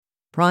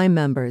Prime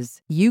members,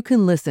 you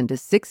can listen to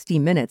 60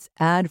 Minutes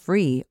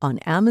ad-free on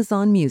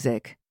Amazon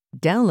Music.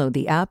 Download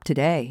the app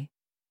today.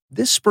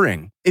 This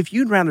spring, if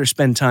you'd rather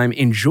spend time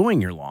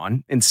enjoying your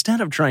lawn instead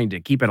of trying to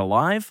keep it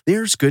alive,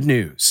 there's good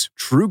news.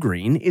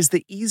 TruGreen is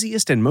the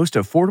easiest and most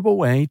affordable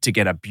way to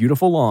get a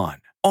beautiful lawn.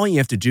 All you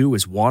have to do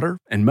is water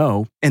and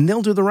mow, and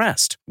they'll do the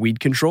rest. Weed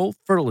control,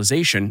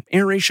 fertilization,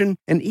 aeration,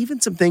 and even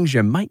some things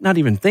you might not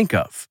even think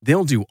of.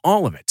 They'll do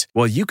all of it,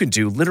 while you can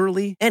do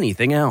literally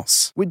anything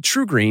else. With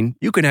TruGreen,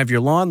 you can have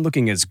your lawn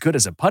looking as good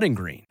as a putting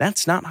green.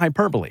 That's not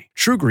hyperbole.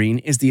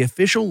 TruGreen is the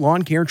official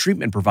lawn care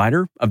treatment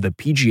provider of the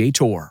PGA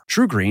Tour.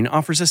 TruGreen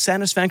offers a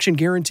satisfaction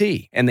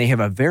guarantee, and they have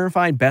a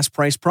verified best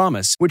price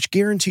promise, which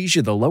guarantees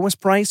you the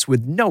lowest price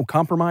with no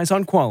compromise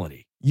on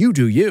quality. You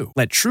do you.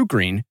 Let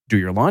TruGreen do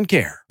your lawn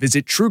care.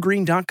 Visit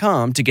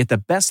TruGreen.com to get the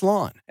best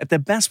lawn at the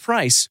best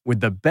price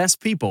with the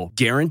best people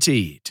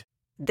guaranteed.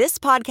 This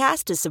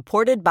podcast is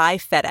supported by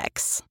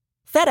FedEx.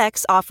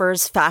 FedEx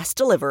offers fast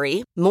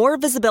delivery, more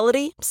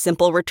visibility,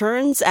 simple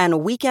returns,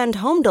 and weekend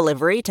home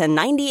delivery to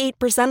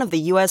 98% of the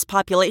U.S.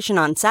 population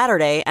on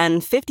Saturday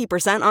and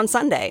 50% on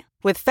Sunday.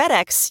 With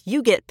FedEx,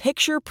 you get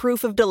picture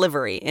proof of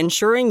delivery,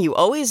 ensuring you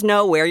always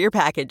know where your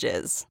package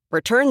is.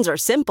 Returns are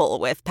simple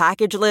with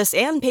packageless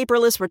and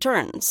paperless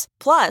returns.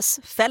 Plus,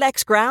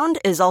 FedEx Ground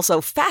is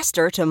also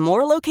faster to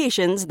more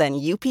locations than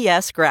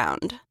UPS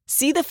Ground.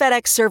 See the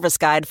FedEx service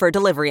guide for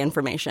delivery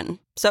information.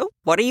 So,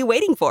 what are you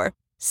waiting for?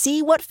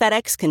 See what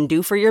FedEx can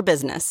do for your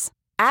business.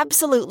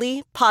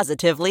 Absolutely,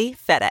 positively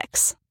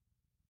FedEx.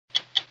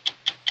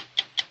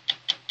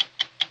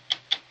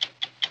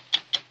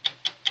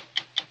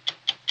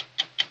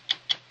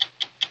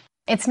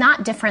 It's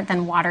not different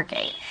than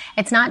Watergate.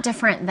 It's not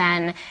different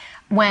than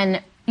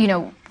when,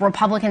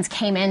 Republicans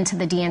came into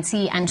the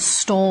DNC and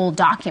stole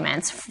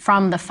documents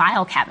from the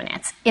file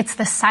cabinets. It's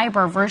the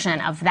cyber version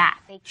of that.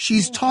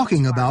 She's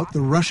talking about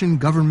the Russian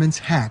government's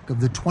hack of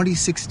the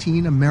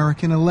 2016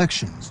 American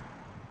elections.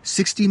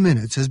 60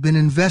 Minutes has been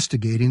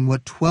investigating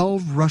what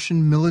 12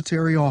 Russian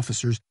military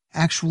officers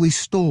actually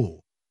stole,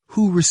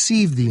 who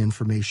received the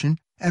information,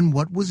 and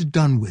what was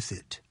done with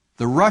it.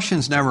 The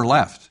Russians never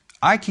left.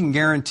 I can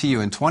guarantee you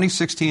in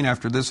 2016,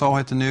 after this all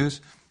hit the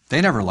news,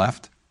 they never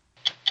left.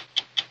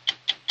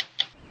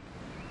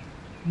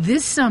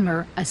 This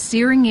summer, a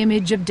searing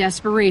image of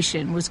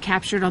desperation was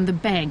captured on the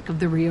bank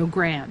of the Rio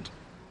Grande.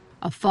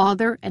 A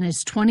father and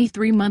his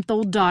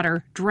 23-month-old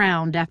daughter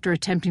drowned after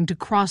attempting to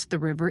cross the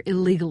river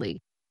illegally.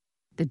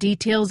 The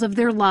details of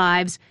their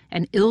lives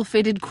and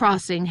ill-fated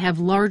crossing have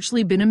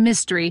largely been a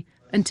mystery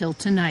until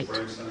tonight.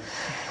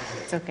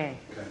 It's okay.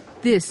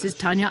 This is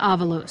Tanya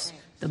Avalos,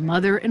 the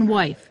mother and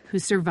wife who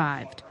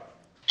survived.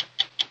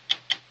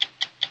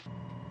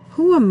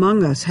 Who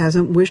among us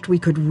hasn't wished we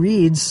could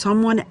read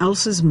someone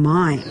else's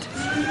mind?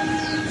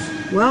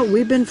 Well,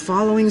 we've been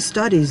following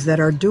studies that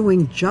are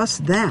doing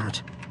just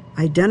that,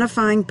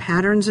 identifying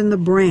patterns in the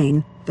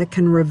brain that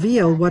can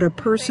reveal what a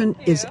person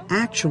is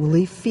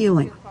actually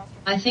feeling.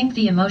 I think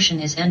the emotion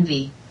is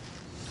envy.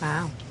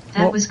 Wow.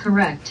 That was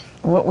correct.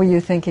 What were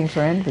you thinking for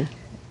envy?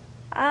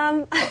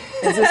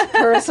 Is this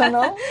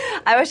personal?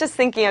 I was just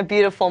thinking of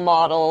beautiful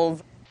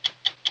models.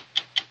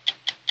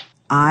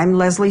 I'm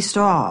Leslie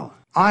Stahl.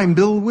 I'm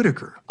Bill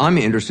Whitaker. I'm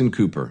Anderson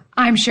Cooper.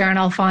 I'm Sharon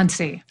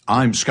Alfonsi.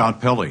 I'm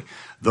Scott Pelley.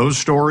 Those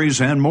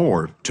stories and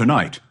more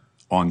tonight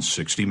on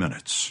 60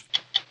 Minutes.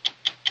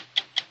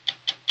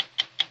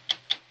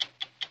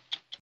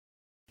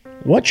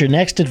 What's your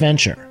next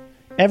adventure?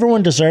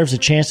 Everyone deserves a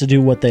chance to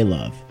do what they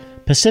love.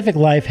 Pacific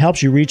Life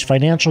helps you reach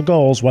financial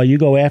goals while you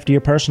go after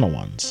your personal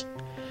ones.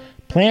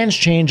 Plans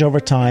change over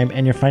time,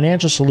 and your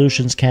financial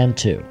solutions can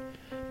too.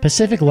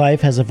 Pacific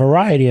Life has a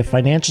variety of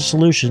financial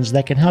solutions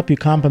that can help you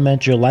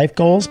complement your life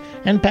goals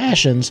and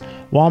passions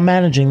while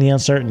managing the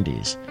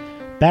uncertainties.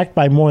 Backed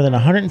by more than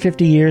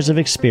 150 years of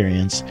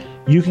experience,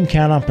 you can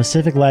count on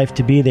Pacific Life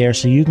to be there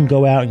so you can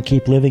go out and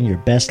keep living your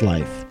best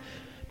life.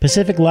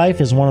 Pacific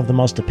Life is one of the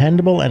most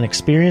dependable and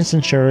experienced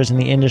insurers in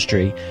the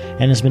industry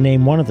and has been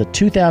named one of the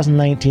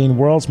 2019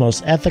 World's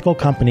Most Ethical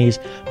Companies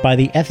by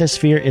the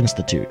Ethisphere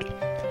Institute.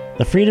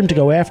 The freedom to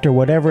go after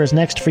whatever is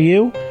next for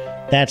you?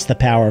 That's the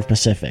power of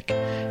Pacific.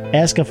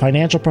 Ask a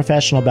financial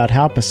professional about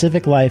how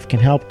Pacific Life can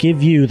help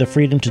give you the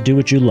freedom to do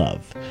what you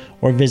love,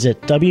 or visit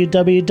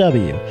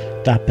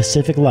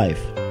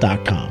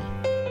www.pacificlife.com.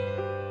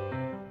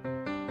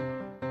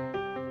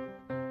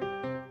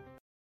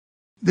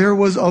 There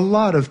was a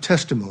lot of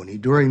testimony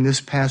during this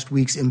past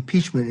week's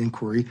impeachment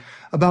inquiry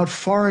about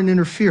foreign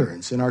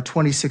interference in our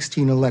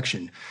 2016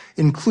 election,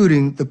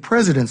 including the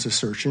president's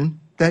assertion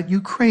that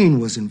Ukraine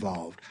was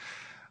involved.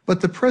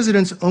 But the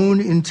president's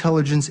own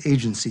intelligence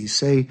agencies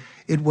say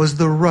it was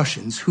the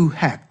Russians who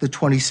hacked the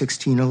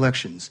 2016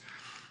 elections.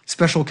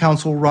 Special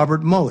counsel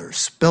Robert Mueller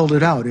spelled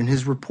it out in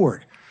his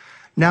report.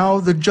 Now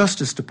the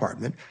Justice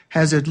Department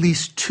has at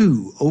least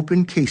 2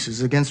 open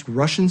cases against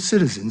Russian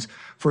citizens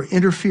for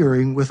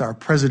interfering with our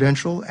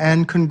presidential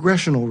and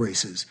congressional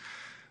races.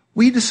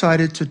 We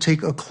decided to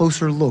take a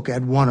closer look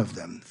at one of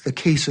them, the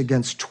case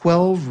against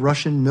 12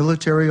 Russian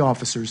military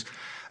officers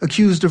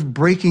accused of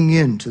breaking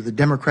into the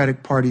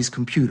Democratic Party's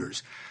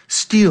computers,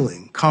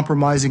 stealing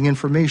compromising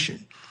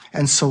information,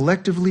 and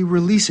selectively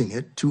releasing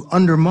it to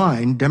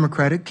undermine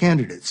Democratic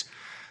candidates.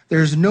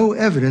 There's no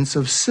evidence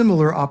of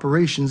similar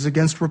operations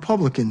against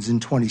Republicans in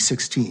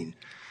 2016.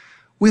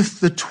 With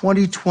the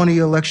 2020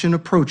 election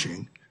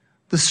approaching,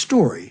 the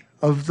story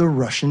of the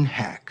Russian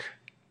hack.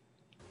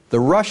 The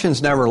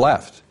Russians never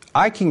left.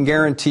 I can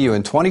guarantee you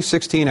in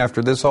 2016,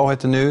 after this all hit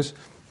the news,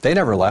 they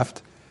never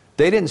left.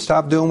 They didn't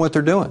stop doing what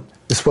they're doing.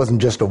 This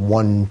wasn't just a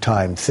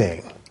one-time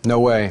thing. No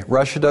way.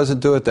 Russia doesn't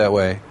do it that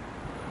way.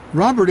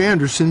 Robert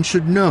Anderson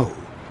should know.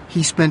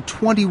 He spent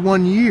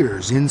 21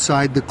 years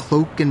inside the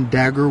cloak and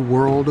dagger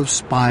world of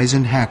spies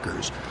and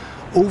hackers,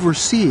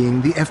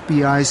 overseeing the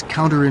FBI's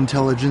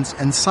counterintelligence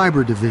and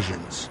cyber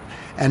divisions,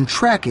 and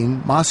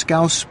tracking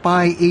Moscow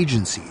spy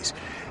agencies,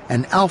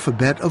 an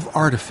alphabet of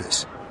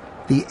artifice,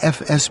 the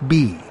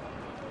FSB,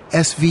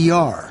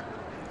 SVR,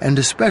 and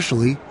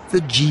especially the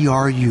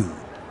GRU.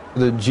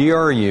 The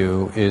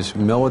GRU is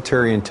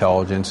military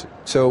intelligence.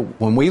 So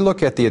when we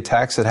look at the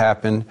attacks that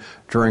happened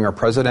during our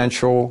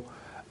presidential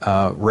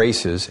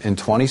races in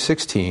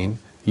 2016,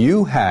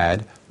 you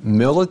had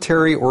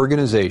military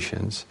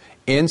organizations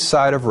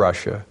inside of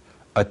Russia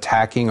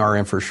attacking our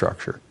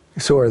infrastructure.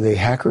 So are they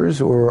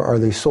hackers or are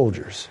they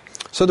soldiers?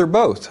 So they're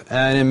both.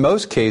 And in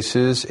most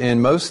cases,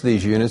 in most of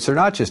these units, they're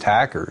not just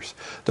hackers.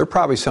 They're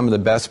probably some of the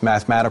best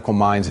mathematical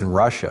minds in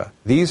Russia.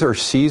 These are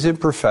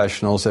seasoned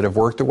professionals that have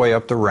worked their way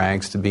up the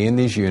ranks to be in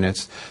these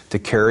units to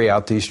carry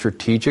out these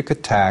strategic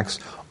attacks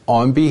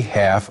on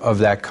behalf of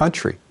that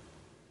country.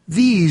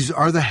 These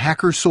are the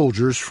hacker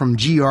soldiers from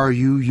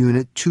GRU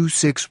Unit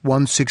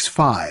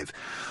 26165,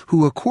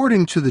 who,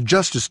 according to the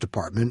Justice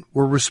Department,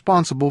 were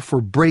responsible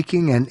for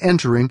breaking and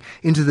entering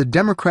into the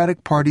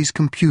Democratic Party's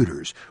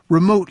computers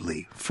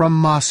remotely from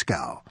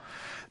Moscow.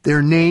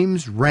 Their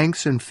names,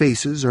 ranks, and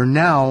faces are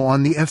now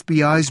on the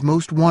FBI's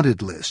most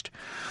wanted list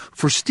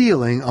for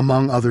stealing,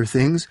 among other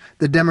things,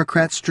 the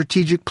Democrats'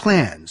 strategic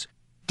plans,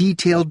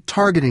 detailed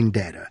targeting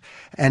data,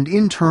 and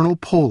internal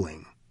polling.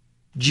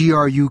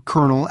 GRU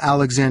Colonel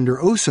Alexander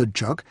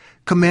Osadchuk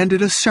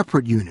commanded a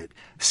separate unit,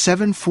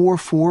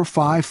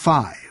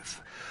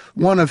 74455.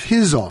 One of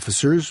his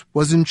officers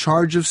was in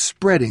charge of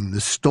spreading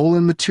the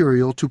stolen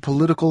material to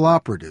political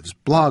operatives,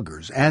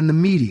 bloggers, and the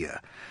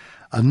media.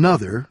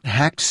 Another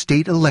hacked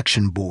state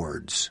election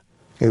boards.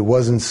 It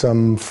wasn't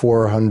some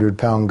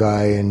 400-pound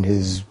guy in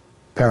his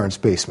parents'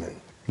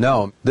 basement.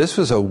 No, this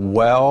was a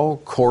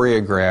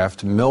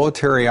well-choreographed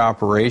military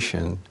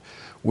operation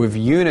with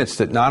units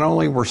that not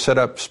only were set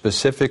up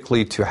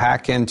specifically to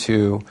hack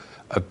into,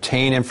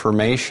 obtain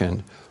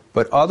information,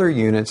 but other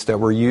units that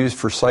were used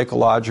for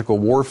psychological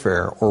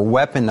warfare or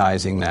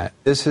weaponizing that.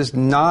 This is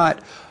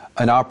not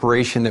an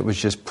operation that was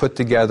just put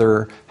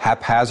together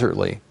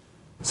haphazardly.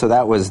 So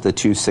that was the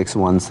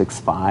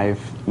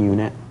 26165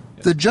 unit?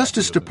 The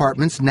Justice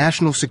Department's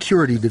National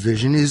Security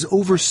Division is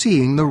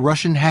overseeing the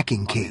Russian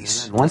hacking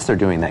case. Once they're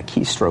doing that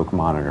keystroke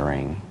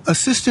monitoring.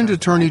 Assistant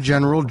Attorney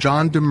General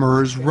John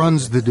Demers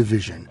runs the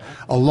division,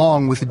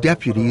 along with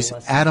deputies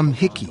Adam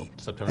Hickey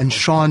and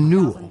Sean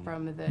Newell.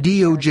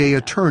 DOJ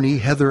attorney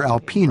Heather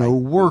Alpino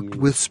worked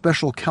with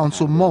Special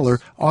Counsel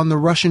Mueller on the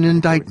Russian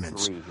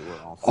indictments.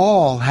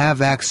 All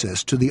have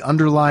access to the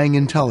underlying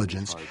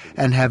intelligence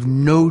and have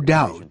no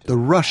doubt the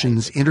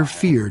Russians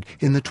interfered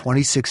in the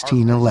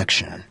 2016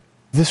 election.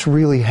 This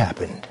really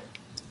happened.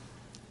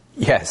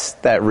 Yes,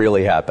 that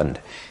really happened.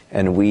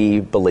 And we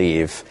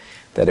believe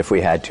that if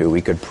we had to, we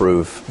could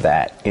prove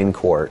that in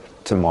court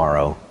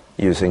tomorrow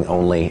using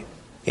only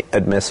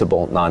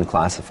admissible,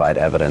 non-classified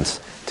evidence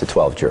to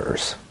 12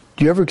 jurors.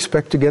 Do you ever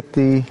expect to get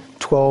the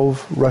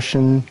 12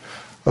 Russian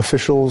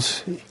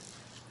officials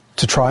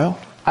to trial?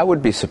 I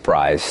would be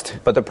surprised,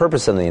 but the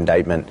purpose of the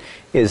indictment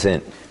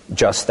isn't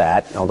just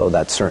that, although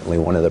that's certainly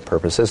one of the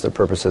purposes. The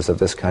purposes of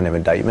this kind of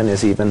indictment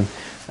is even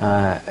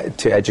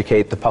to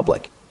educate the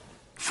public.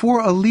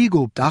 For a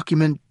legal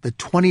document, the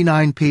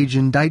 29-page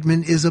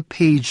indictment is a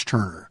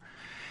page-turner.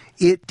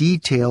 It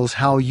details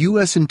how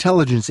U.S.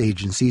 intelligence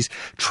agencies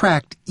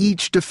tracked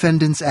each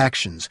defendant's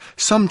actions,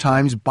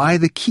 sometimes by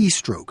the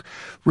keystroke,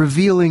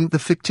 revealing the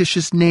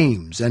fictitious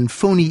names and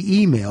phony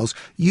emails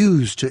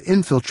used to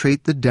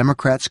infiltrate the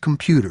Democrats'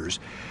 computers,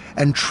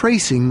 and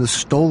tracing the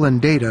stolen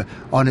data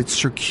on its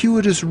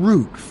circuitous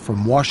route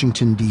from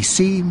Washington,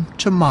 D.C.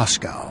 to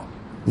Moscow.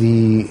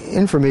 The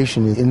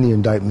information in the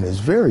indictment is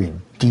very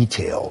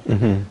detailed.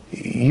 Mm-hmm.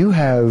 You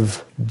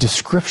have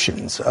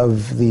descriptions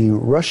of the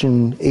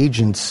Russian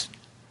agents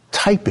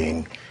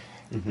typing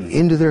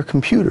into their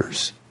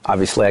computers.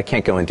 Obviously, I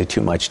can't go into too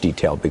much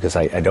detail because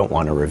I don't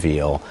want to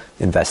reveal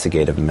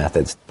investigative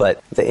methods.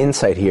 But the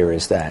insight here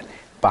is that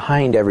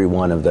behind every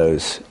one of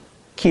those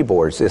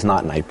keyboards is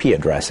not an IP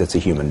address, it's a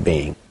human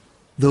being.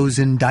 Those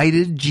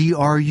indicted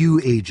GRU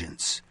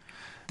agents.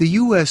 The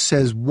U.S.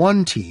 says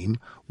one team,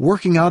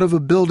 working out of a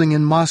building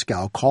in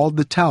Moscow called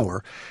the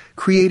Tower,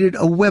 created a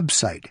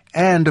website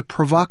and a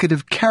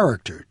provocative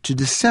character to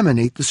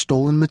disseminate the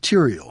stolen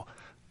material,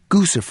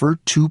 Guccifer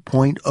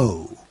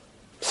 2.0.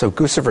 So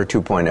Guccifer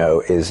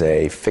 2.0 is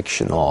a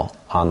fictional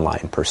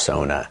online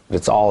persona.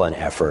 It's all an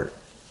effort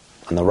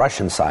on the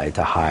Russian side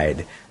to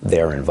hide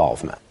their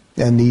involvement.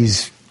 And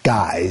these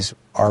guys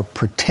are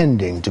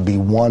pretending to be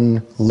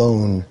one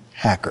lone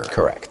hacker.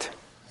 Correct.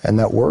 And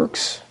that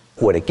works?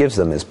 What it gives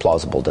them is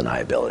plausible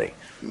deniability,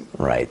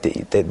 right?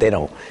 They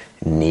don't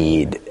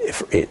need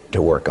it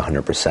to work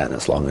 100%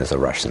 as long as the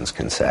Russians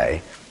can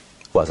say,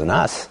 wasn't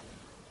us.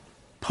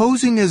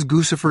 Posing as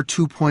Guccifer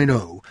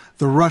 2.0,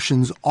 the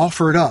Russians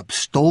offered up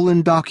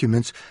stolen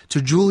documents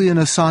to Julian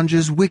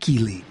Assange's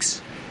WikiLeaks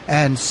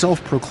and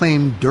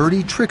self-proclaimed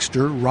dirty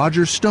trickster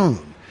Roger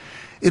Stone.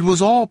 It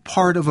was all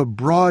part of a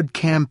broad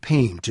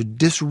campaign to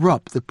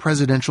disrupt the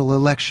presidential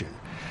election.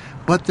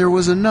 But there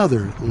was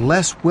another,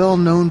 less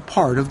well-known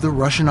part of the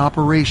Russian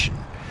operation,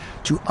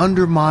 to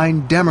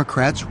undermine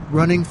Democrats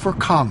running for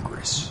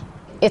Congress.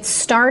 It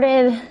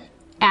started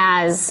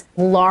as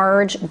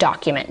large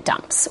document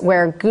dumps,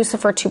 where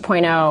Guccifer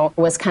 2.0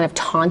 was kind of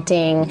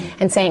taunting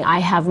and saying, I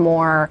have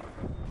more.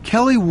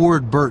 Kelly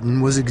Ward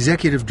Burton was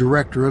executive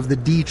director of the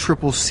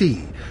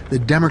DCCC, the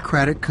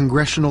Democratic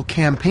Congressional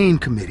Campaign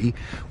Committee,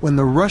 when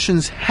the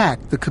Russians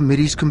hacked the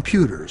committee's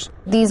computers.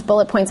 These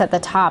bullet points at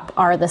the top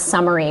are the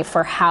summary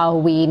for how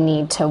we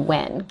need to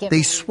win.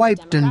 They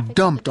swiped and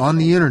dumped on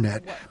the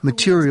internet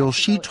material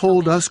she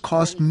told us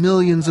cost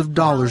millions of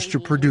dollars to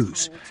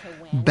produce.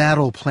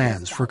 Battle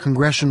plans for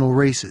congressional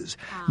races,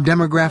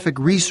 demographic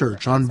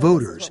research on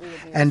voters,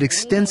 and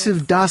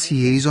extensive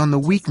dossiers on the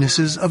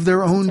weaknesses of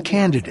their own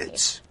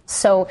candidates.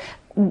 So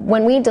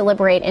when we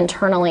deliberate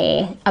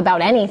internally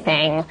about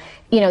anything,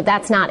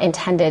 that's not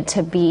intended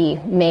to be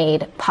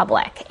made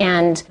public.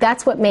 And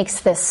that's what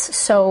makes this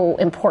so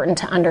important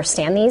to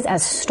understand these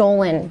as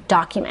stolen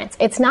documents.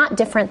 It's not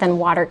different than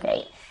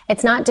Watergate.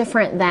 It's not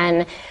different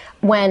than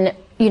when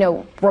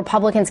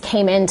Republicans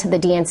came into the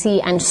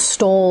DNC and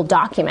stole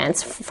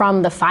documents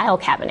from the file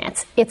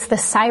cabinets. It's the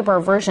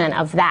cyber version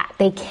of that.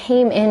 They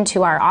came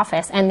into our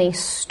office and they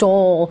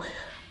stole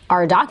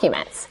our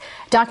documents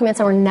that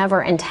were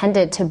never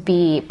intended to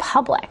be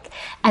public.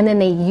 And then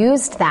they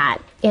used that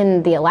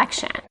in the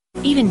election.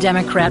 Even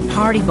Democrat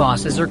party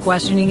bosses are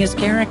questioning his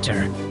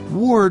character.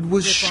 Ward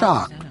was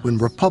shocked when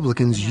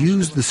Republicans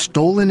used the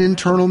stolen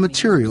internal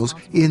materials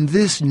in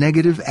this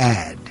negative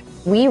ad.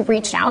 We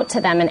reached out to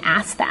them and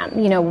asked them,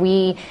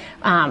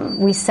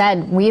 we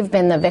said we've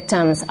been the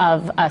victims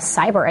of a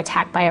cyber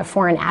attack by a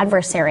foreign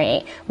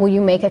adversary. Will you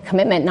make a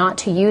commitment not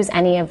to use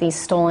any of these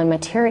stolen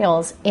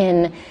materials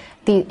in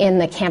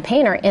the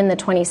campaign or in the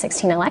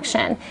 2016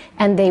 election?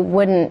 And they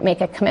wouldn't make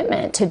a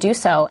commitment to do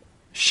so.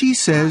 She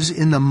says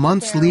in the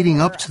months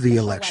leading up to the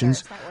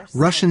elections,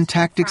 Russian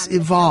tactics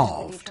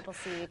evolved.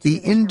 The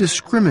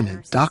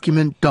indiscriminate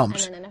document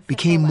dumps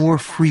became more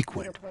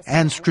frequent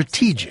and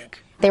strategic.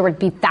 There would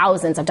be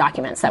thousands of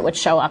documents that would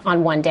show up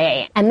on one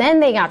day. And then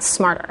they got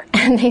smarter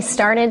and they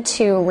started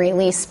to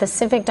release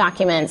specific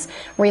documents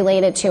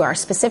related to our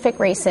specific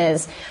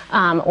races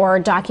or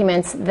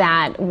documents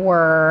that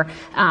were,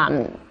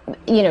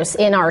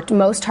 in our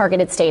most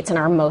targeted states and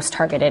our most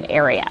targeted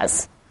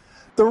areas.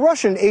 The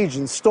Russian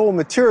agents stole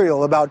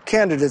material about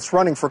candidates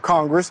running for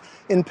Congress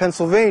in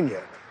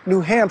Pennsylvania,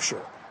 New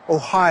Hampshire,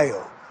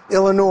 Ohio,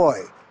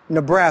 Illinois,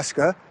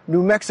 Nebraska,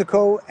 New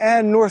Mexico,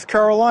 and North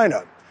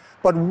Carolina.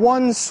 But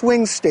one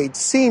swing state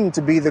seemed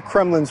to be the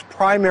Kremlin's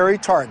primary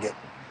target,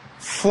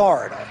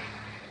 Florida.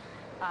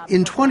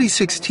 In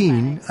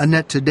 2016,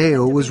 Annette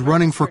Taddeo was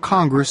running for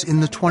Congress in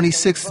the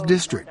 26th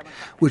District,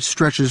 which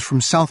stretches from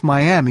South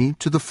Miami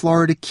to the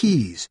Florida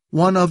Keys,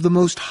 one of the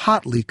most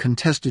hotly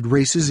contested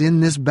races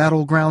in this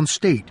battleground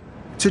state.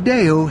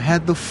 Taddeo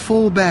had the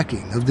full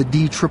backing of the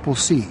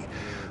DCCC,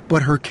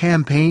 but her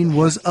campaign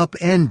was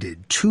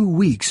upended 2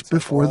 weeks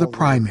before the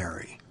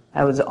primary.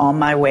 I was on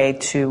my way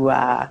to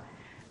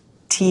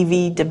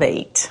TV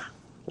debate,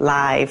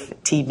 live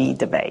TV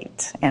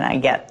debate, and I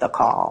get the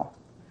call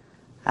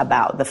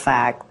about the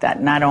fact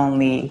that not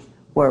only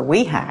were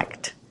we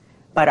hacked,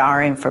 but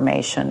our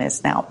information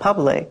is now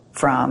public,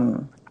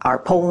 from our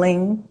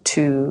polling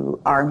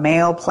to our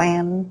mail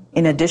plan.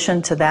 In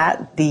addition to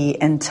that, the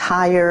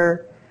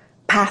entire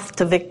path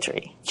to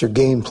victory. It's your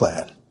game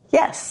plan.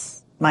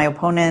 Yes. My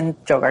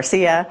opponent, Joe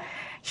Garcia,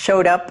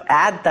 showed up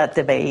at that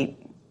debate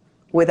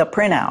with a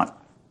printout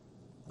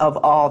of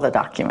all the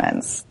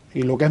documents.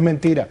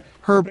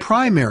 Her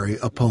primary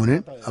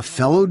opponent, a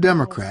fellow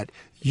Democrat,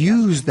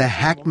 used the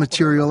hacked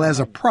material as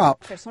a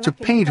prop to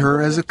paint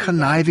her as a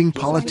conniving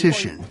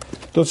politician.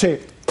 The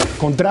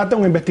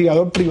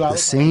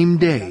same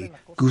day,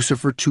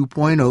 Guccifer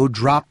 2.0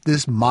 dropped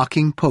this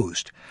mocking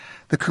post.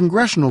 The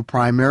congressional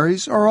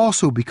primaries are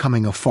also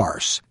becoming a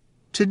farce.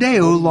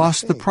 Taddeo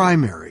lost the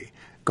primary.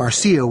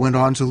 Garcia went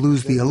on to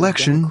lose the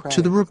election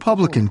to the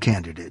Republican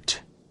candidate.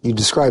 You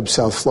described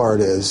South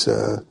Florida as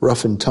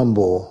rough and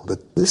tumble,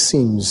 but this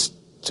seems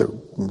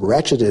to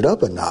ratchet it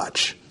up a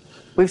notch.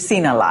 We've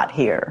seen a lot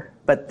here,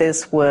 but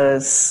this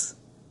was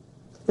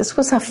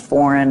a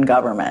foreign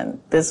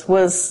government. This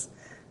was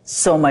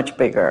so much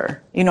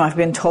bigger. I've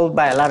been told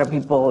by a lot of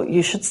people,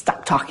 you should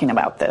stop talking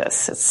about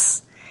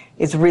this.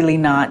 It's really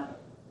not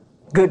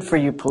good for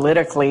you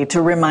politically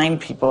to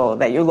remind people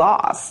that you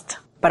lost.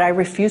 But I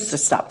refuse to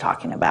stop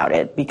talking about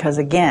it because,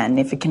 again,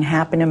 if it can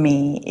happen to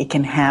me, it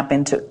can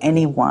happen to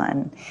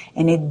anyone.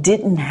 And it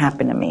didn't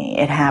happen to me.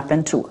 It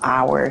happened to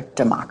our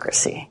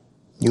democracy.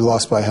 You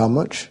lost by how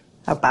much?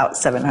 About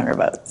 700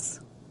 votes.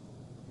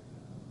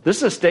 This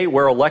is a state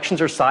where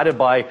elections are decided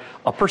by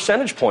a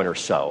percentage point or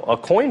so, a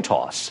coin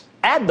toss.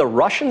 Add the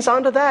Russians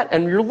onto that,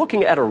 and you're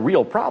looking at a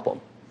real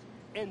problem.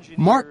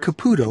 Mark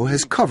Caputo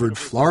has covered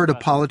Florida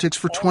politics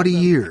for 20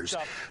 years.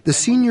 The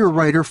senior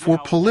writer for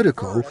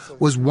Politico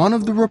was one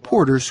of the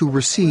reporters who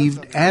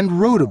received and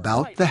wrote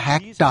about the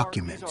hacked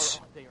documents.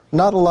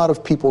 Not a lot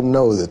of people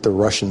know that the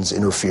Russians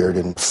interfered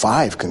in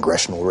 5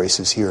 congressional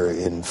races here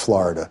in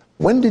Florida.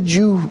 When did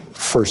you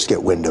first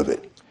get wind of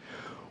it?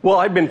 Well,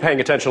 I'd been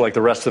paying attention, like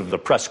the rest of the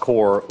press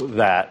corps,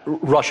 that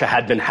Russia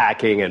had been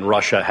hacking and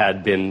Russia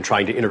had been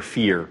trying to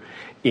interfere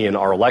in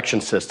our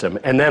election system.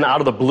 And then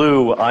out of the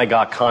blue, I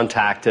got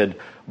contacted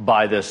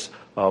by this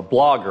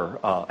blogger,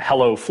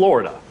 Hello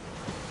Florida.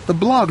 The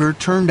blogger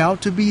turned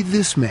out to be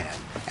this man,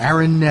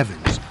 Aaron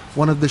Nevins,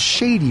 one of the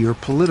shadier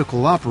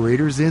political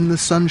operators in the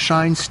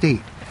Sunshine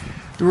State.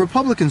 The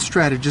Republican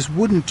strategist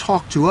wouldn't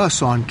talk to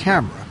us on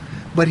camera,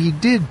 but he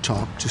did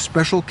talk to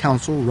special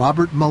counsel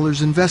Robert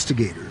Mueller's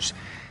investigators.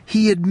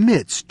 He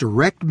admits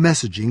direct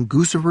messaging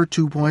Guccifer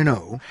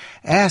 2.0,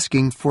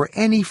 asking for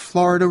any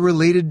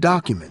Florida-related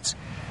documents.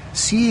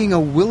 Seeing a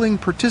willing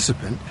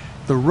participant,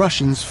 the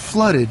Russians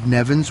flooded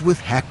Nevins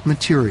with hacked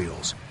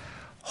materials.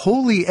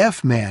 "Holy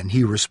F, man,"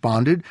 he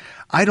responded.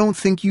 "I don't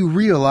think you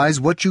realize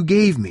what you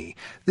gave me.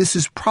 This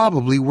is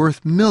probably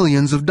worth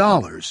millions of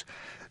dollars."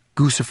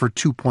 Guccifer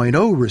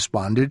 2.0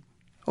 responded,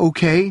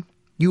 "Okay,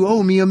 you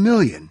owe me $1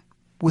 million,"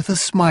 with a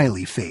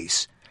smiley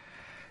face.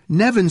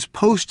 Nevins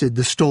posted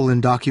the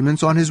stolen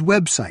documents on his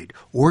website,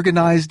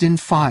 organized in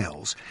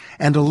files,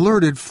 and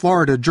alerted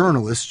Florida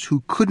journalists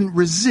who couldn't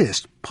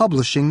resist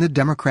publishing the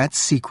Democrats'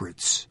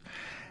 secrets.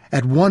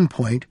 At one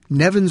point,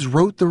 Nevins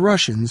wrote the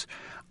Russians,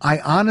 "I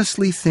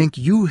honestly think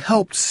you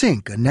helped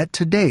sink Annette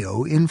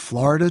Taddeo in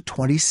Florida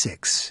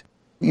 26.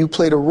 You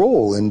played a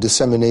role in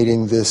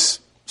disseminating this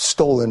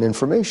stolen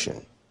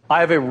information. I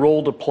have a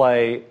role to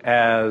play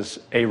as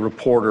a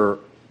reporter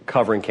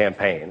covering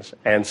campaigns,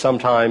 and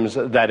sometimes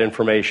that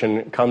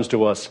information comes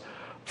to us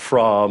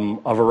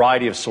from a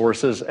variety of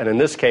sources, and in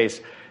this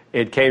case,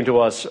 it came to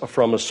us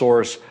from a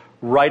source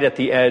right at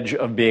the edge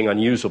of being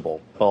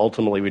unusable.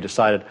 Ultimately, we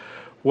decided,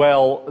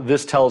 well,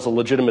 this tells a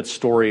legitimate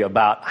story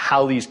about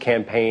how these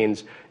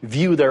campaigns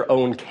view their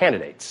own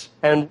candidates,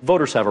 and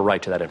voters have a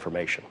right to that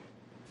information.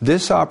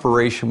 This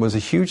operation was a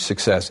huge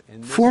success.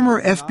 Former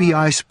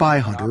FBI spy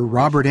hunter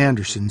Robert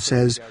Anderson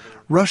says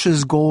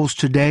Russia's goals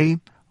today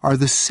are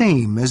the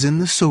same as in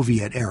the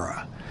Soviet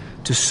era,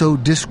 to sow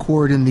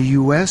discord in the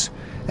U.S.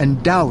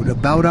 and doubt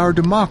about our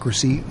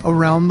democracy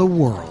around the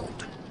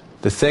world.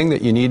 The thing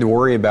that you need to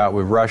worry about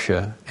with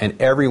Russia and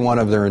every one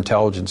of their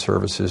intelligence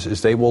services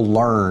is they will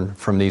learn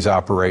from these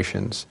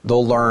operations.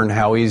 They'll learn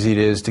how easy it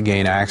is to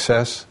gain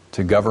access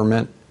to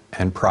government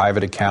and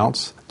private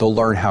accounts. They'll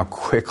learn how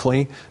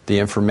quickly the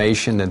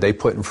information that they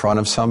put in front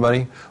of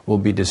somebody will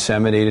be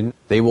disseminated.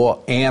 They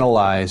will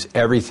analyze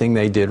everything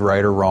they did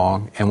right or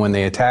wrong, and when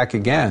they attack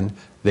again,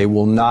 they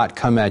will not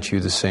come at you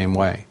the same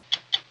way.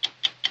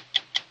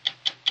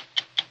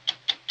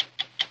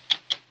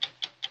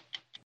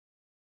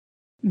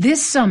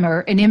 This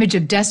summer, an image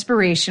of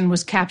desperation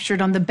was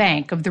captured on the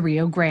bank of the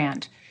Rio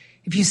Grande.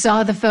 If you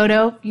saw the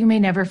photo, you may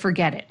never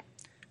forget it.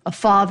 A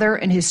father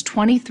and his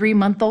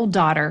 23-month-old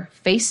daughter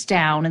face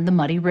down in the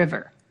muddy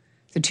river.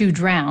 The two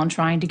drowned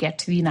trying to get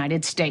to the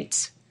United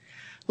States.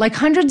 Like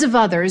hundreds of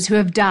others who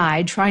have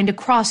died trying to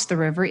cross the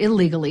river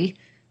illegally,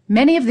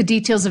 many of the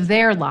details of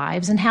their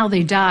lives and how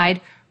they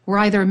died were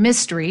either a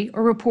mystery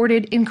or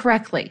reported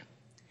incorrectly.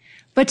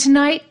 But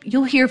tonight,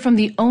 you'll hear from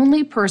the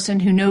only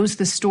person who knows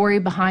the story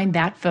behind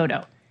that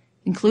photo,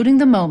 including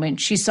the moment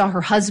she saw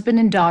her husband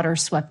and daughter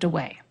swept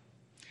away.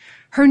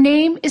 Her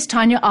name is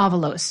Tanya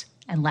Avalos,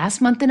 and last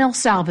month in El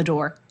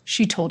Salvador,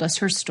 she told us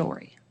her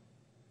story.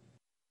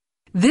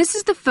 This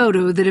is the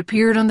photo that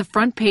appeared on the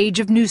front page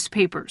of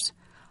newspapers.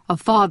 A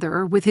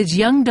father with his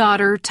young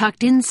daughter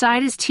tucked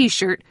inside his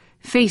T-shirt,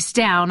 face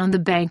down on the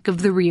bank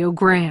of the Rio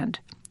Grande.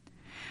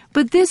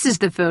 But this is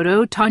the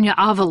photo Tanya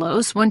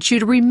Avalos wants you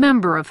to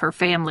remember of her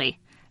family.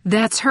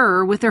 That's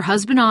her with her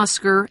husband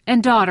Oscar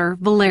and daughter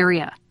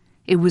Valeria.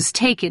 It was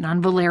taken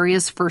on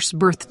Valeria's first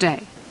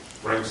birthday.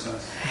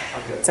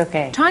 It's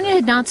okay. Tanya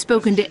had not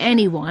spoken to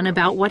anyone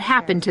about what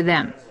happened to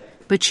them,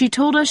 but she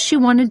told us she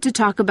wanted to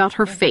talk about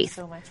her faith.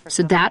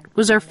 So that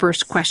was our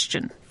first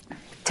question.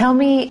 Tell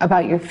me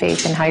about your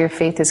faith and how your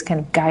faith has kind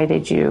of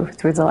guided you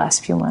through the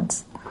last few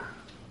months.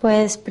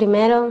 Pues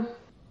primero,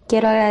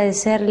 quiero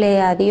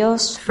agradecerle a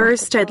Dios.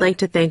 First, I'd like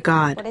to thank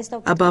God,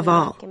 above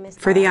all,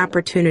 for the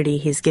opportunity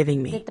He's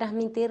giving me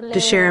to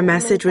share a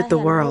message with the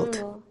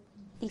world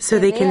so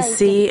they can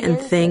see and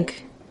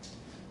think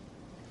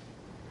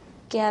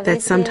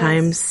that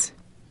sometimes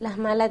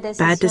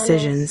bad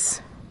decisions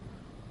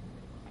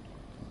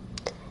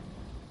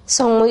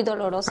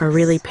are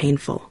really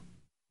painful.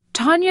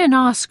 Tanya and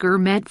Oscar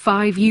met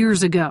 5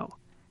 years ago.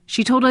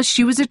 She told us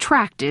she was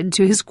attracted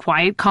to his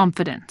quiet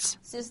confidence.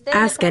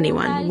 Ask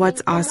anyone,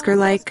 what's Oscar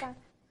like?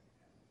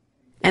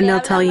 And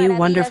they'll tell you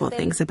wonderful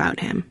things about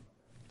him.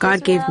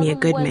 God gave me a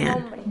good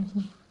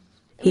man.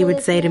 He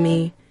would say to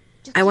me,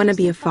 I want to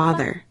be a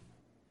father.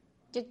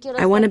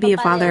 I want to be a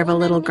father of a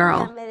little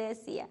girl.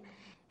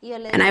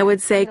 And I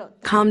would say,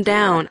 calm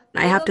down,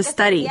 I have to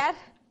study.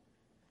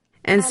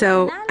 And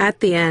so, at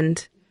the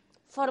end,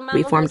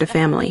 we formed a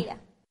family.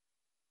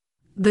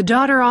 The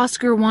daughter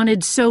Oscar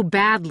wanted so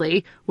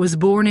badly was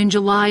born in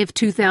July of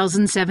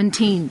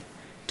 2017.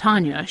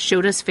 Tanya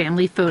showed us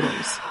family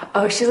photos.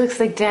 Oh, she looks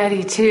like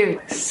Daddy, too.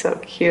 So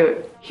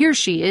cute. Here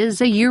she is,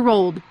 a year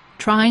old,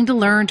 trying to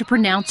learn to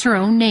pronounce her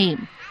own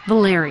name,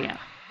 Valeria.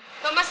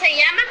 ¿Cómo se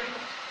llama?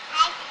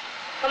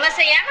 ¿Cómo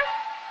se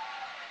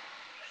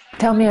llama?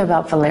 Tell me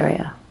about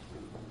Valeria.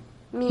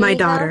 My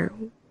daughter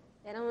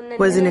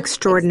was an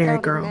extraordinary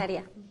girl,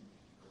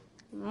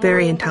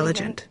 very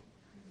intelligent.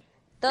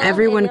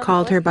 Everyone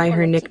called her by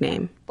her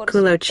nickname,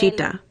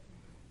 Culochita,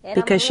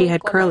 because she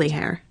had curly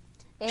hair.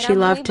 She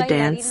loved to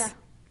dance.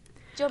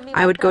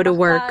 I would go to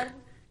work.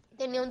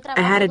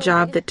 I had a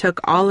job that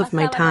took all of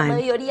my time.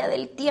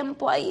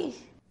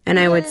 And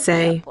I would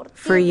say,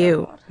 for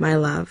you, my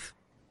love.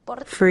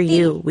 For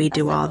you, we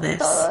do all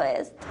this.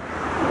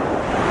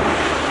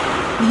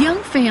 The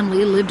young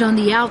family lived on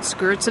the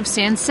outskirts of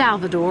San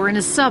Salvador in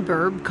a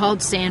suburb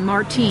called San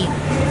Martin.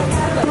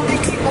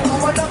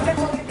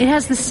 It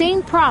has the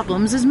same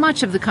problems as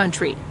much of the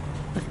country.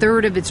 A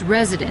third of its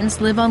residents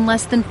live on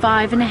less than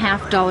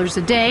 $5.50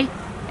 a day,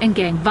 and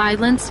gang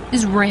violence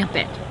is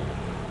rampant.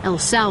 El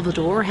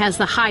Salvador has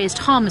the highest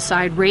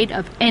homicide rate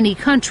of any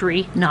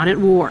country not at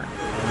war.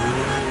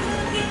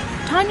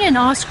 Tanya and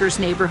Oscar's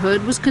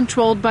neighborhood was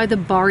controlled by the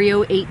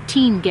Barrio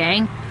 18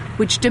 gang,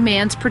 which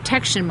demands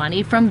protection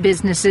money from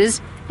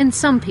businesses and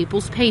some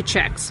people's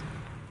paychecks.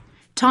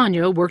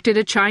 Tanya worked at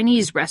a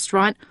Chinese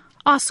restaurant,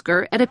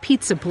 Oscar at a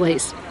pizza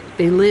place.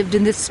 They lived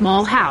in this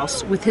small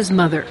house with his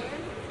mother.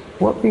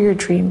 What were your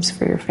dreams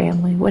for your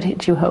family? What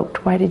had you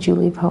hoped? Why did you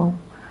leave home?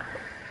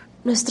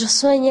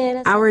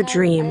 Our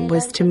dream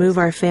was to move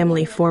our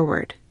family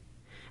forward.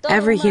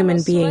 Every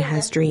human being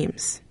has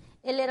dreams.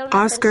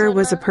 Oscar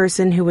was a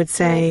person who would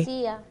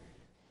say,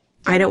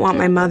 I don't want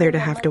my mother to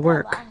have to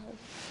work.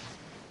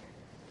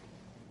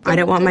 I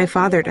don't want my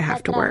father to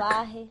have to work.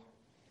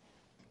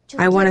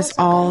 I want us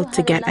all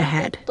to get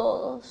ahead.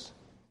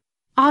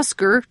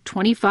 Oscar,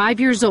 25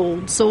 years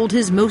old, sold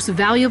his most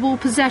valuable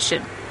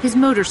possession, his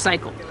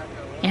motorcycle.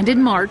 And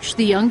in March,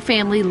 the young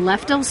family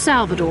left El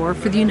Salvador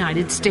for the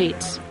United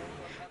States.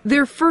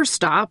 Their first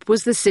stop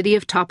was the city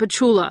of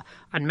Tapachula,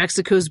 on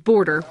Mexico's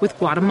border with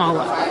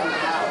Guatemala.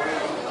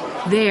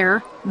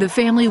 There, the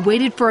family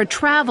waited for a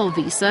travel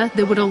visa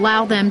that would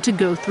allow them to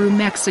go through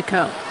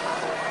Mexico.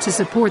 To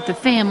support the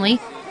family,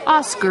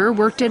 Oscar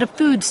worked at a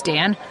food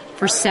stand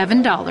for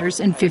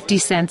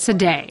 $7.50 a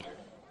day.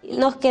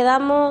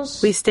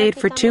 We stayed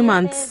for 2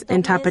 months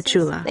in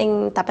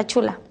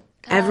Tapachula.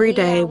 Every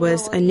day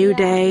was a new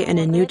day and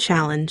a new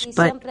challenge,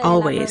 but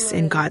always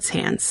in God's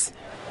hands.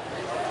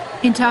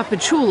 In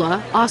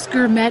Tapachula,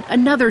 Oscar met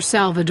another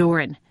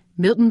Salvadoran,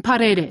 Milton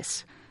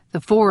Paredes.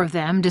 The four of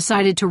them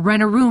decided to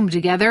rent a room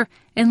together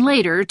and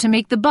later to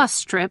make the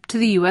bus trip to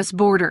the U.S.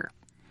 border.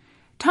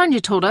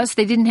 Tanya told us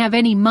they didn't have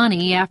any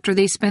money after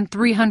they spent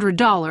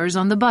 $300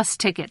 on the bus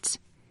tickets.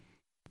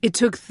 It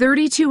took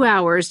 32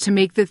 hours to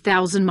make the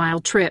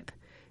 1,000-mile trip.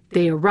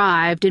 They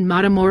arrived in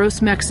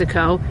Matamoros,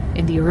 Mexico,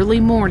 in the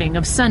early morning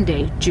of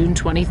Sunday, June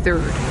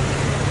 23rd.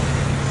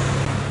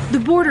 The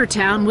border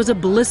town was a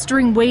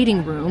blistering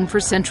waiting room for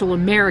Central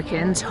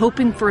Americans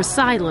hoping for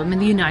asylum in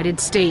the United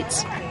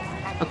States.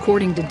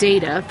 According to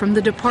data from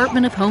the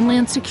Department of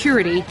Homeland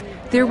Security,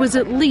 there was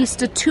at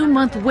least a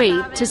 2-month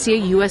wait to see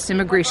a U.S.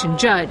 immigration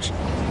judge.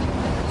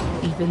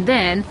 Even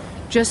then,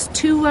 just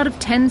 2 out of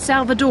 10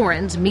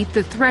 Salvadorans meet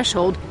the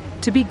threshold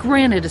to be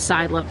granted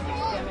asylum.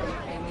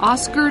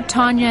 Oscar,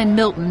 Tanya, and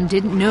Milton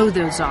didn't know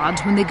those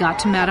odds when they got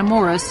to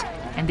Matamoros,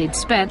 and they'd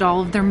spent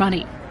all of their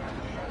money.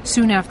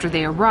 Soon after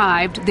they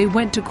arrived, they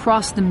went to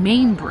cross the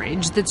main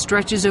bridge that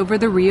stretches over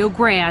the Rio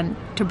Grande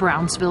to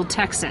Brownsville,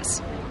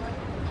 Texas.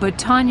 But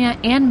Tanya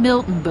and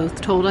Milton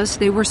both told us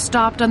they were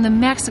stopped on the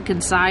Mexican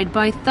side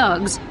by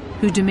thugs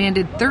who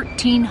demanded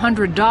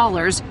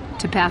 $1,300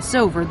 to pass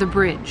over the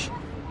bridge.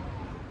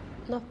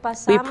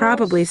 We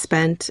probably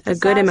spent a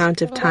good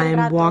amount of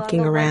time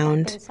walking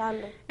around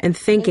and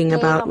thinking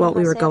about what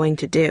we were going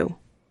to do.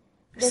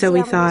 So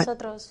we thought,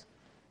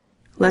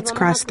 let's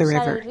cross the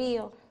river.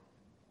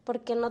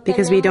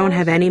 Because we don't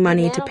have any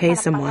money to pay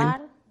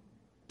someone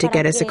to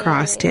get us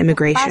across to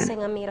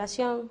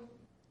immigration.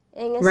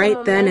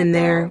 Right then and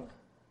there,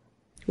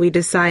 we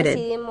decided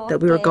that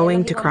we were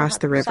going to cross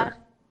the river.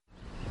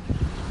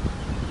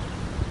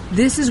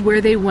 This is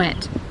where they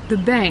went, the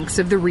banks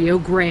of the Rio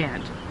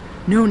Grande.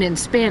 Known in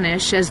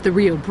Spanish as the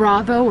Rio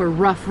Bravo or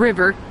Rough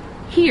River,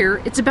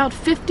 here it's about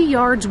 50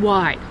 yards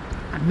wide.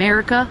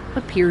 America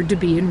appeared to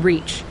be in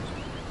reach.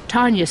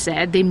 Tanya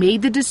said they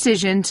made the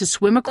decision to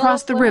swim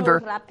across the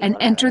river and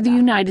enter the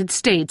United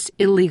States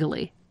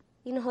illegally.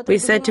 We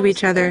said to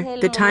each other,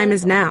 the time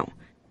is now.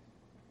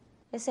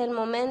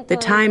 The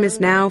time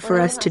is now for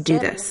us to do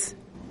this.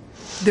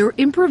 Their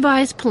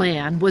improvised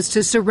plan was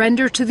to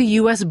surrender to the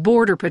U.S.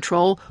 Border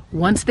Patrol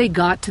once they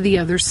got to the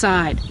other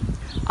side.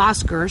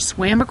 Oscar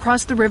swam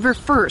across the river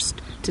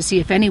first to see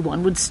if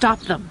anyone would stop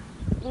them.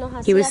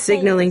 He was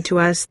signaling to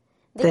us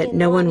that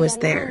no one was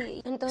there.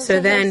 So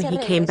then he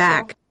came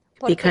back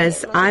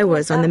because I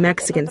was on the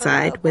Mexican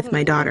side with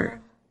my daughter.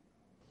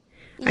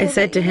 I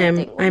said to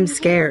him, I'm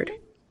scared.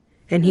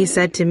 And he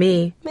said to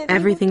me,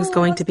 everything's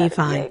going to be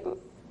fine.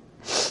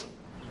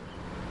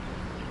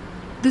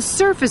 The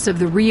surface of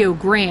the Rio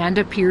Grande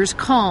appears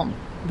calm,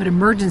 but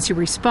emergency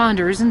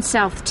responders in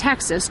South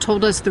Texas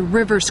told us the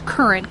river's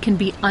current can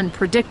be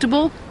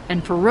unpredictable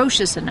and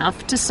ferocious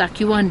enough to suck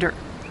you under.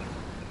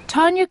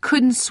 Tanya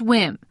couldn't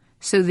swim,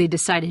 so they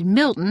decided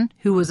Milton,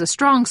 who was a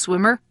strong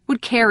swimmer,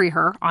 would carry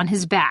her on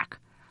his back.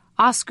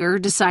 Oscar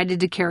decided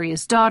to carry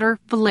his daughter,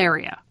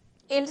 Valeria.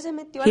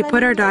 He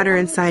put our daughter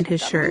inside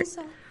his shirt.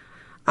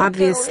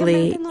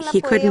 Obviously, he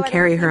couldn't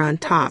carry her on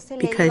top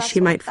because she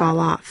might fall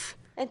off.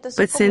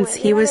 But since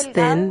he was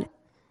thin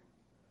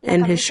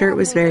and his shirt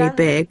was very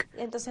big,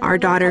 our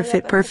daughter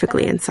fit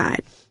perfectly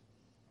inside.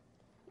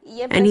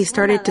 And he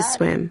started to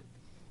swim,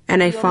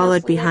 and I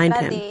followed behind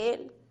him.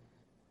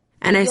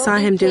 And I saw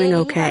him doing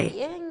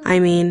okay. I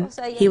mean,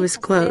 he was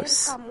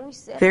close,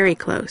 very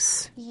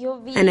close.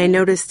 And I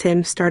noticed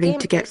him starting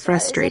to get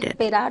frustrated.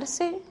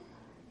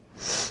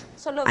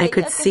 I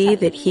could see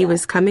that he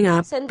was coming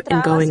up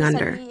and going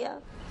under.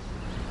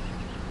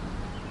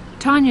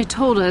 Tanya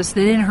told us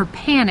that in her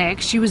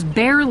panic, she was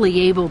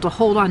barely able to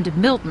hold on to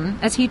Milton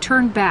as he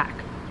turned back.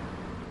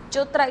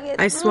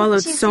 I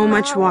swallowed so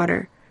much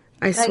water.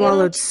 I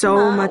swallowed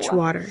so much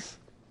water.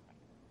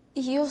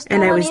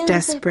 And I was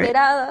desperate.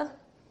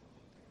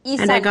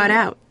 And I got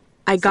out.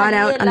 I got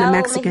out on the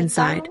Mexican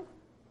side.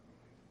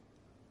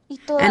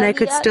 And I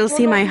could still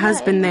see my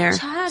husband there,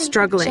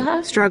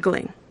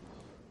 struggling,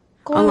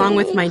 along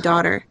with my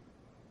daughter.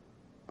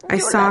 I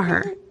saw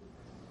her.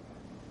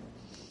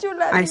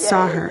 And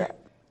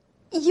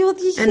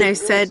I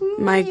said,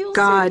 my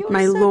God,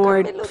 my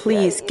Lord,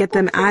 please get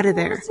them out of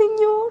there.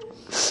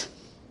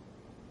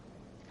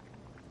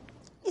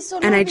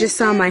 And I just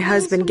saw my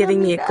husband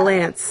giving me a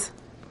glance.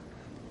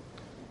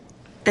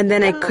 And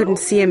then I couldn't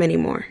see him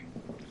anymore.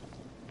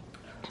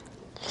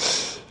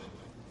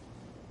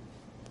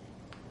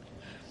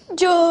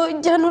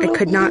 I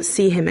could not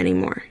see him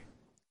anymore.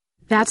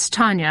 That's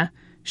Tanya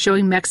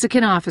showing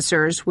Mexican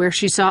officers where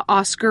she saw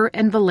Oscar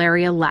and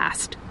Valeria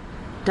last.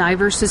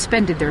 Divers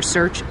suspended their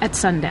search at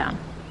sundown.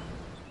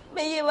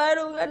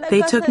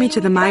 They took me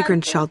to the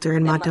migrant shelter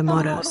in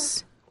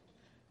Matamoros.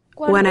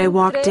 When I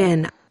walked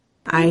in,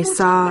 I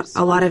saw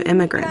a lot of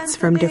immigrants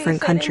from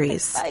different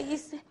countries.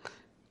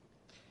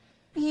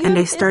 And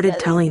I started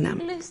telling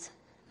them,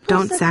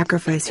 don't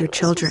sacrifice your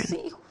children.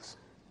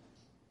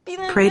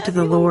 Pray to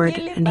the Lord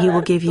and He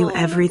will give you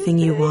everything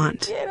you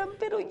want.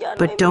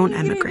 But don't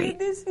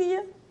emigrate.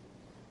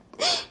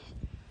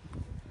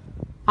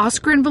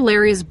 Oscar and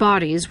Valeria's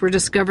bodies were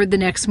discovered the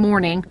next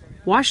morning,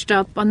 washed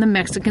up on the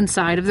Mexican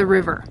side of the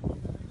river.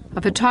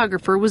 A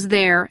photographer was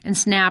there and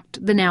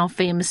snapped the now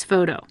famous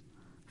photo.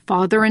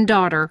 Father and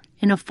daughter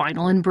in a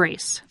final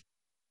embrace.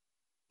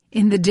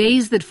 In the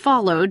days that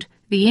followed,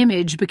 the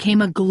image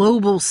became a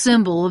global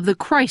symbol of the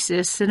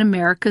crisis at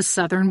America's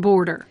southern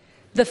border.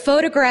 The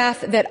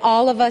photograph that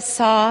all of us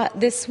saw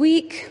this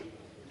week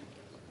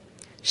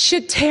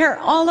should tear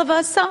all of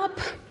us up.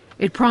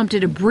 It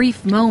prompted a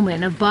brief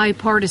moment of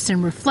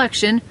bipartisan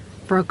reflection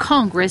for a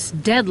Congress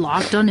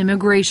deadlocked on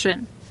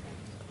immigration.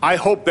 I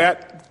hope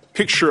that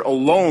picture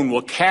alone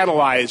will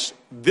catalyze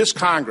this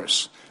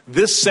Congress,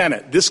 this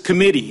Senate, this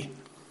committee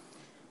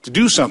to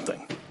do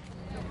something.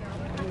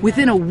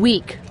 Within a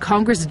week,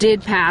 Congress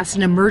did pass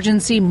an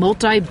emergency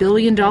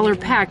multi-billion-dollar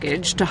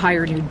package to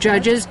hire new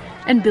judges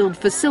and build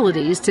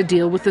facilities to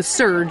deal with the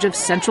surge of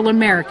Central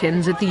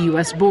Americans at the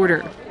U.S.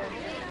 border.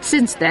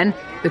 Since then,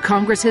 the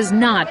Congress has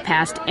not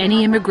passed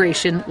any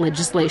immigration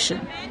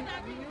legislation.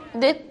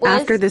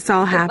 After this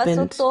all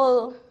happened,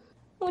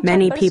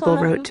 many people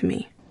wrote to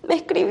me.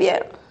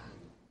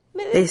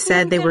 They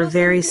said they were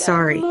very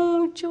sorry.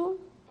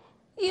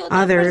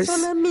 Others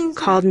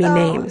called me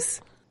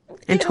names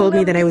and told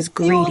me that I was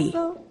greedy,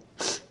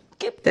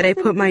 that I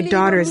put my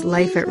daughter's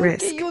life at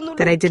risk,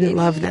 that I didn't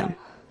love them.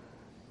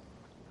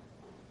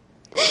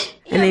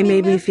 And they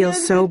made me feel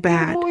so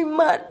bad.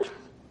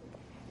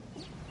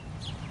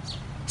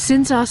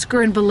 Since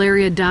Oscar and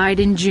Valeria died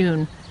in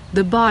June,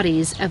 the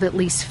bodies of at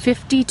least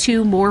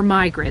 52 more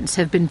migrants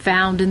have been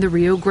found in the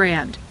Rio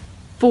Grande,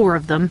 4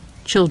 of them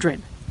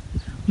children.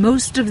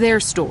 Most of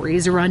their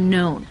stories are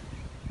unknown.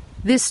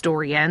 This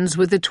story ends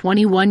with a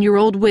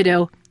 21-year-old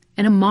widow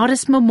and a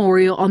modest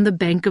memorial on the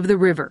bank of the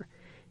river.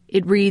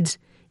 It reads,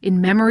 "In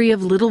memory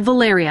of little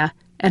Valeria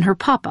and her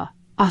papa,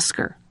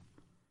 Oscar."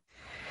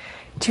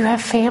 Do you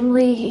have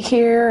family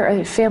here?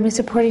 Or family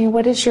supporting you?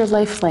 What is your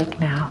life like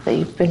now that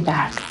you've been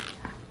back?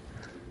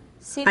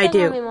 I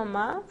do.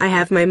 I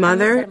have my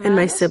mother and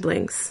my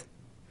siblings.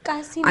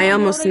 I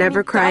almost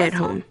never cry at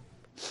home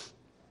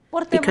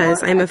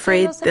because I'm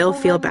afraid they'll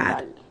feel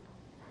bad.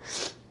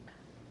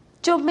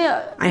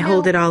 I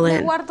hold it all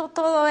in.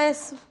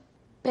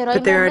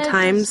 But there are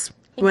times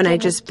when I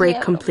just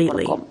break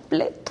completely.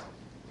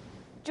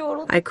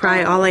 I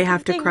cry all I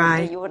have to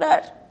cry.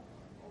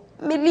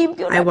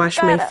 I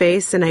wash my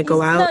face and I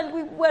go out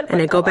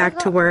and I go back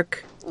to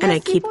work and I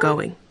keep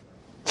going.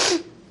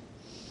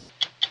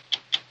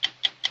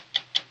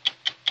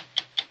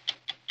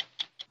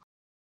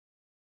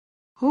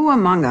 Who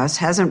among us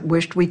hasn't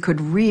wished we could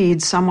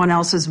read someone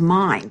else's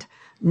mind,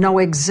 know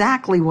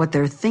exactly what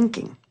they're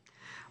thinking?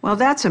 Well,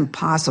 that's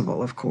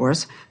impossible, of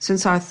course,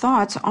 since our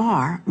thoughts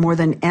are, more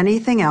than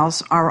anything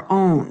else, our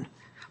own.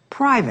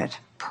 Private,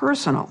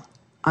 personal,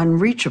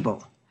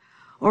 unreachable.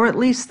 Or at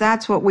least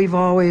that's what we've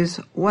always,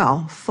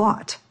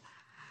 thought.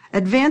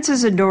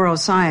 Advances in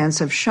neuroscience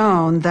have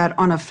shown that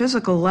on a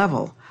physical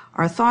level,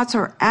 our thoughts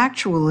are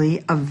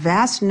actually a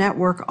vast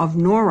network of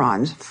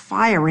neurons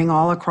firing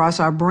all across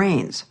our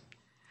brains.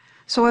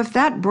 So if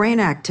that brain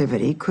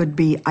activity could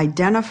be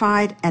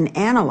identified and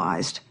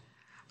analyzed,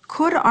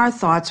 could our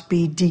thoughts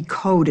be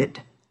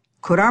decoded?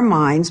 Could our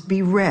minds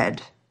be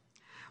read?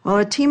 Well,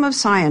 a team of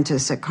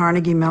scientists at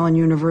Carnegie Mellon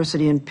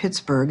University in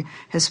Pittsburgh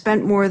has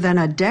spent more than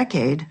a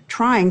decade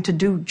trying to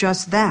do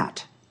just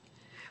that.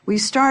 We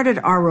started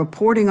our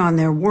reporting on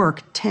their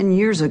work 10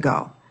 years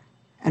ago,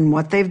 and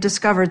what they've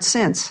discovered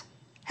since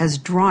has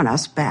drawn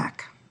us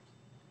back.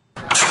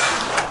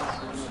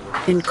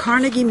 In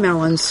Carnegie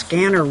Mellon's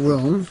scanner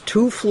room,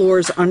 2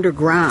 floors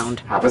underground,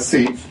 have a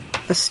seat.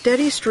 A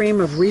steady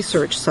stream of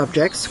research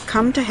subjects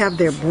come to have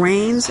their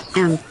brains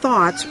and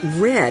thoughts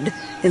read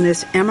in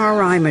this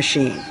MRI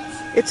machine.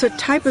 It's a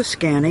type of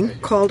scanning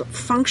called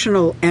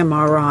functional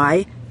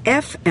MRI,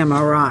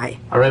 fMRI.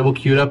 All right, we'll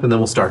cue it up and then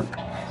we'll start.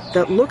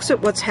 That looks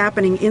at what's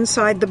happening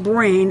inside the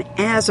brain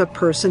as a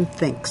person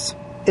thinks.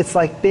 It's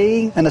like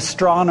being an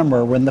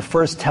astronomer when the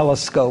first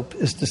telescope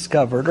is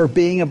discovered, or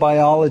being a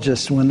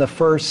biologist when the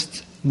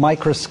first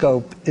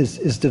microscope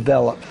is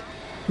developed.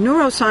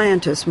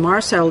 Neuroscientist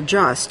Marcel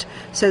Just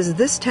says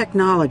this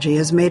technology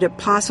has made it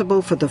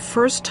possible for the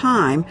first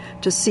time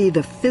to see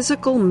the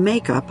physical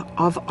makeup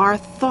of our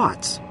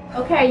thoughts.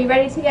 Okay, are you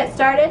ready to get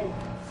started?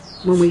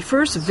 When we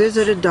first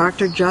visited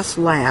Dr. Just's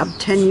lab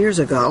 10 years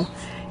ago,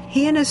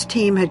 he and his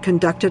team had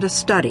conducted a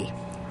study.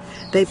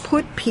 They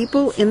put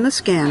people in the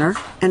scanner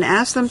and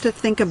asked them to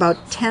think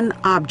about 10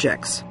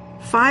 objects,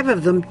 5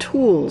 of them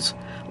tools,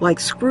 like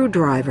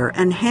screwdriver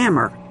and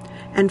hammer,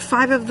 and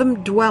 5 of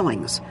them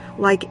dwellings,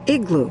 like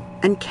igloo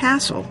and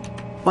castle,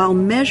 while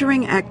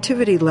measuring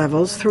activity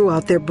levels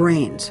throughout their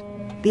brains.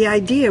 The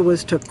idea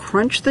was to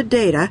crunch the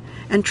data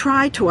and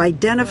try to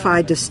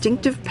identify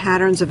distinctive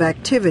patterns of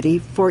activity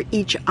for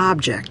each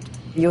object.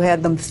 You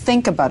had them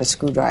think about a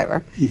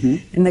screwdriver,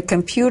 and the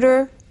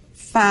computer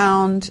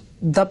found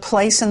the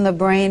place in the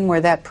brain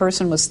where that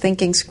person was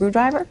thinking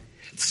screwdriver?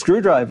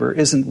 Screwdriver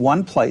isn't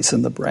one place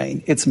in the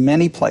brain, it's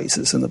many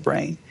places in the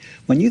brain.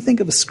 When you think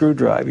of a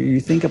screwdriver,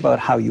 you think about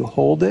how you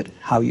hold it,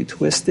 how you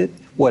twist it,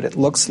 what it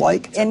looks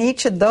like. And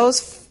each of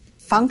those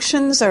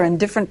functions are in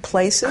different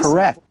places?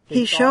 Correct.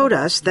 He showed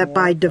us that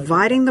by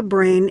dividing the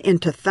brain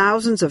into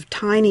thousands of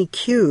tiny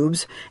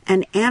cubes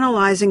and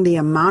analyzing the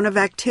amount of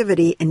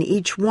activity in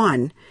each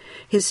one,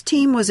 his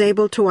team was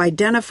able to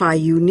identify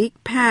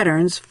unique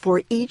patterns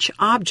for each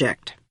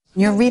object.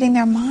 You're reading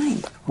their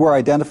mind. We're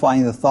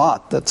identifying the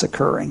thought that's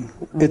occurring.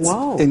 It's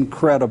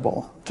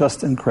incredible,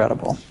 just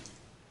incredible.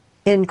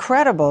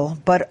 Incredible,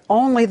 but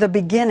only the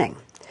beginning.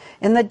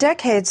 In the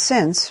decades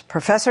since,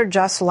 Professor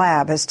Just's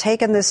lab has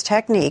taken this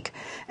technique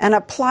and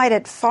applied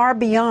it far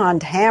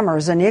beyond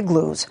hammers and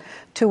igloos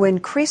to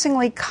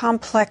increasingly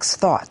complex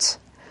thoughts.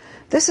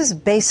 This is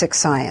basic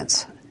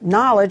science,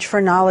 knowledge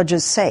for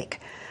knowledge's sake,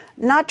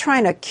 not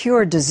trying to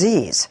cure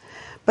disease,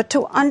 but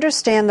to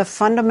understand the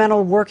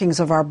fundamental workings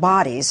of our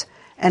bodies,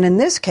 and in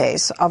this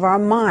case, of our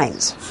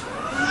minds.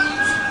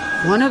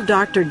 One of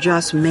Dr.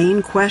 Just's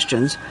main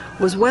questions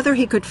was whether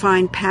he could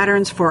find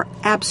patterns for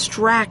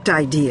abstract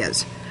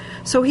ideas.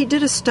 So he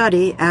did a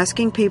study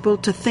asking people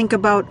to think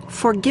about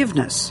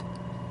forgiveness,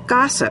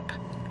 gossip,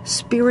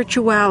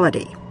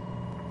 spirituality.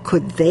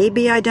 Could they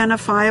be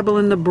identifiable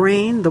in the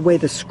brain the way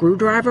the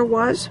screwdriver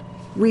was?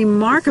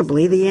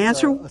 Remarkably, the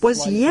answer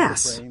was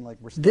yes.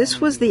 This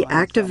was the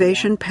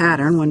activation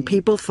pattern when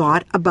people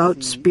thought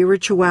about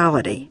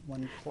spirituality.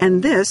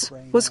 And this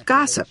was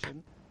gossip.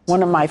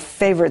 One of my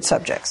favorite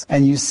subjects.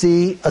 And you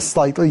see a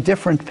slightly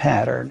different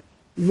pattern.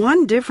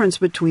 One difference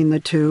between the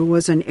two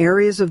was in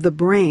areas of the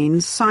brain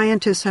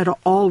scientists had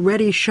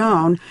already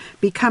shown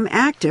become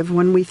active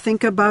when we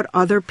think about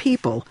other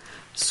people,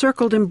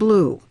 circled in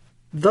blue.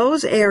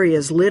 Those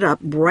areas lit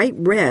up bright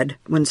red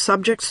when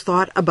subjects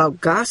thought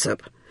about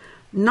gossip,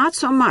 not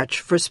so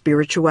much for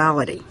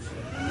spirituality.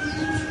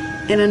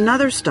 In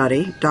another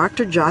study,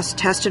 Dr. Just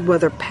tested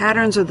whether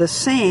patterns are the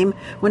same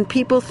when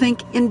people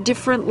think in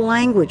different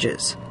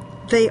languages.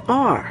 They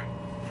are.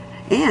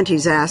 And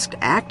he's asked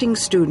acting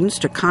students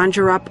to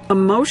conjure up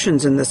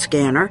emotions in the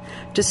scanner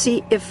to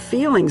see if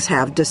feelings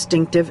have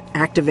distinctive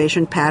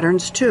activation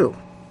patterns too.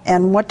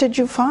 And what did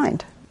you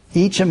find?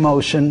 Each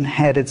emotion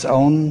had its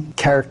own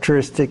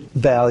characteristic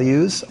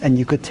values, and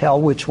you could tell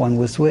which one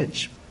was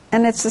which.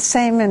 And it's the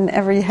same in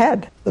every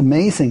head.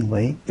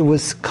 Amazingly, it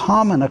was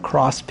common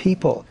across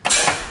people.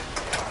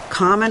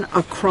 Common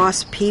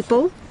across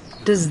people?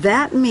 Does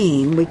that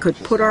mean we could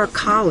put our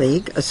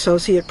colleague,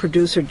 associate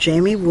producer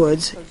Jamie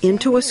Woods,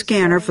 into a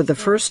scanner for the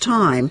first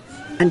time,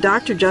 and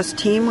Dr.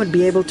 Just's team would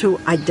be able to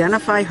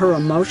identify her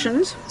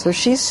emotions? So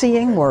she's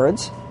seeing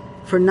words.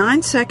 For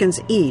 9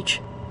 seconds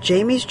each,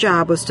 Jamie's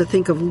job was to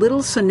think of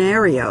little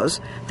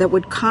scenarios that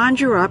would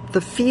conjure up the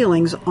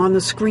feelings on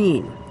the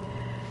screen.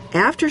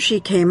 After she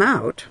came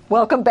out...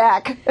 Welcome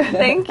back.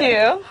 Thank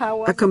you.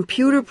 A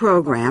computer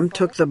program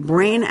took the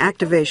brain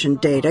activation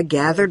data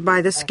gathered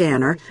by the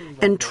scanner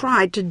and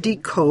tried to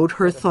decode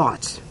her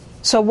thoughts.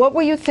 So what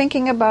were you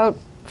thinking about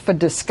for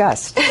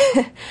disgust?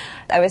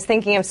 I was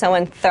thinking of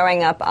someone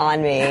throwing up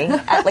on me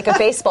at like a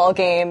baseball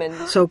game. And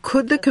So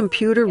could the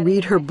computer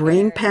read her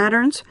brain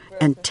patterns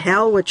and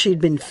tell what she'd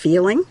been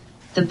feeling?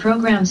 The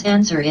program's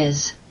answer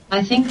is,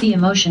 I think the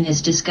emotion is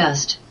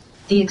disgust.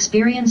 The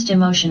experienced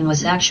emotion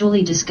was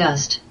actually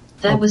disgust.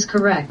 That was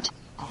correct.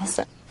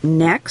 Awesome.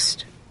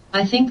 Next.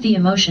 I think the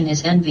emotion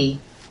is envy.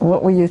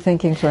 What were you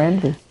thinking for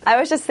envy? I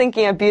was just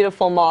thinking of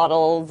beautiful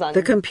models.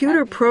 The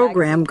computer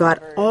program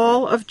got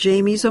all of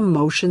Jamie's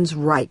emotions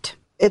right.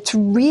 It's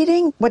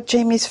reading what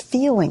Jamie's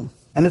feeling.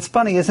 And it's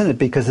funny, isn't it?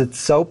 Because it's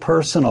so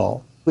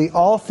personal. We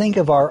all think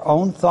of our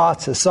own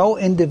thoughts as so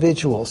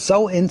individual,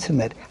 so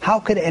intimate. How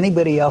could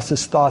anybody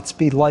else's thoughts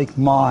be like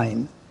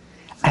mine?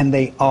 And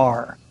they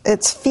are.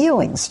 It's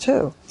feelings,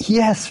 too.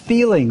 Yes,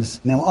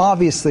 feelings. Now,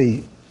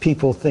 obviously,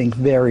 people think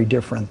very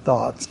different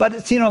thoughts. But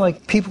it's,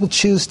 like people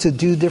choose to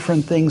do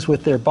different things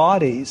with their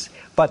bodies,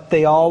 but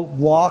they all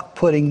walk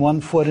putting one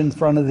foot in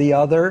front of the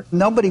other.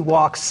 Nobody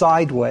walks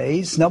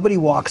sideways. Nobody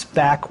walks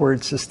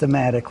backwards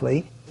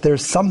systematically.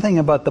 There's something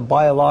about the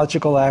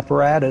biological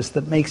apparatus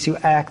that makes you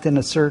act in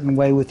a certain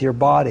way with your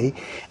body.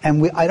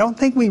 And I don't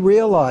think we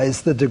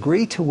realize the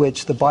degree to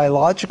which the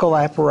biological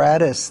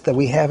apparatus that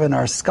we have in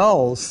our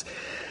skulls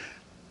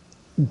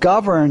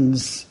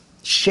governs,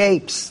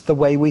 shapes the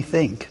way we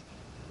think.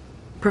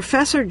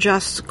 Professor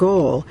Just's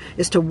goal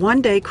is to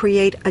one day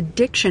create a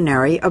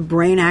dictionary of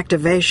brain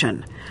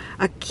activation,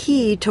 a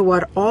key to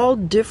what all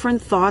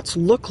different thoughts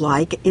look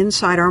like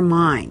inside our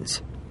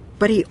minds.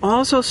 But he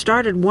also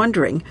started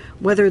wondering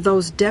whether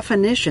those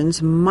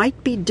definitions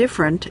might be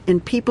different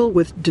in people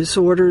with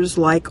disorders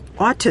like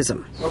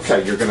autism.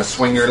 Okay, you're going to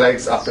swing your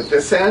legs up at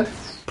this end.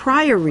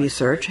 Prior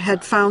research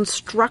had found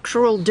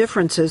structural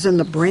differences in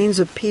the brains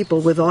of people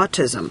with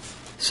autism.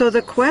 So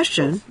the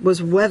question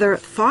was whether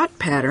thought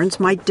patterns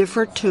might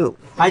differ too.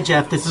 Hi,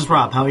 Jeff. This is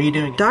Rob. How are you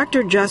doing?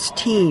 Dr. Just's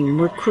team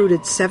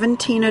recruited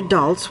 17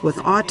 adults with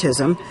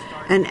autism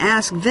and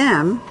asked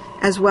them,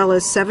 as well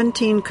as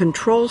 17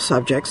 control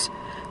subjects,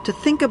 to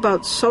think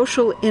about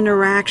social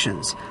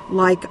interactions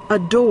like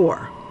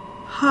adore,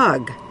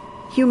 hug,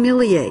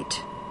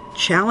 humiliate,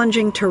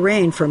 challenging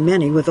terrain for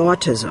many with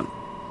autism.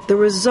 The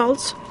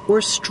results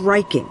were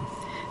striking.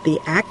 The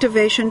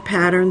activation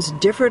patterns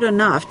differed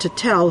enough to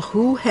tell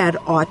who had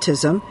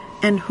autism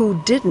and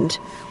who didn't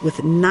with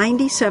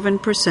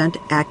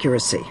 97%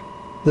 accuracy.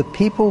 The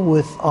people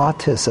with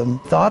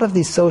autism thought of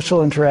these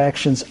social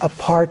interactions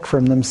apart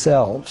from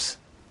themselves.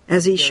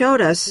 As he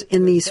showed us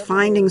in these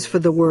findings for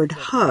the word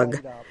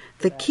hug,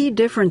 the key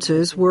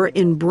differences were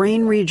in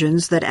brain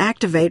regions that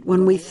activate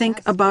when we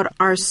think about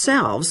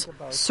ourselves,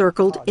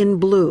 circled in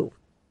blue.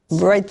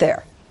 Right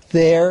there.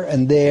 There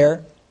and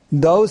there,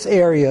 those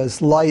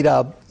areas light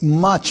up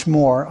much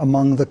more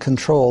among the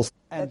controls.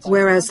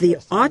 Whereas the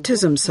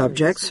autism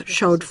subjects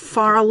showed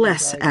far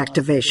less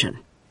activation.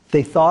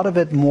 They thought of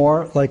it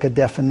more like a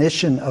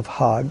definition of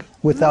hug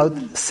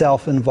without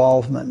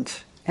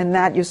self-involvement. And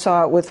that you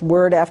saw it with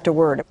word after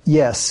word.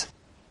 Yes.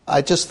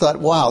 I just thought,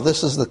 wow,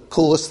 this is the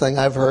coolest thing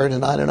I've heard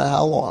in I don't know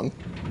how long.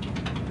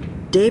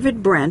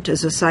 David Brent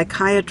is a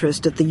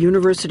psychiatrist at the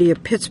University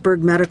of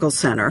Pittsburgh Medical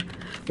Center,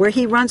 where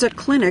he runs a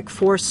clinic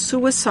for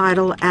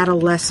suicidal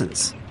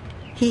adolescents.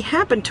 He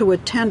happened to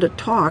attend a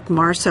talk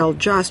Marcel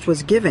Just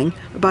was giving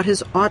about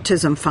his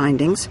autism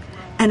findings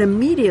and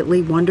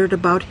immediately wondered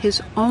about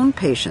his own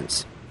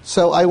patients.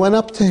 So I went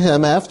up to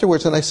him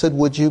afterwards and I said,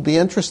 would you be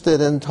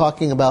interested in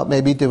talking about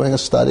maybe doing a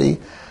study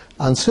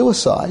on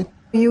suicide?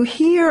 You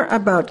hear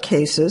about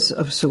cases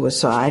of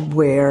suicide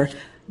where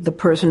the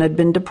person had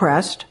been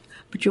depressed,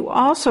 but you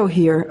also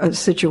hear of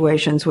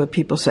situations where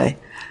people say,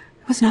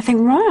 there was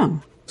nothing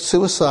wrong.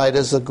 Suicide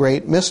is a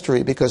great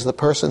mystery because the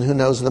person who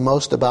knows the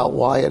most about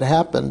why it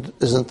happened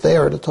isn't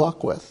there to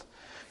talk with.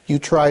 You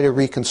try to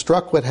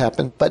reconstruct what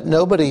happened, but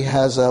nobody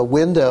has a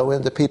window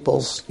into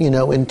people's,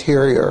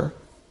 interior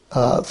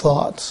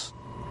thoughts.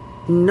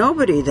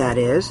 Nobody, that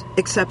is,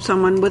 except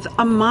someone with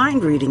a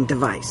mind-reading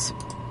device.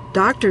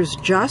 Doctors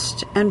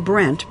Just and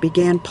Brent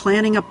began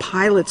planning a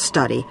pilot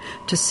study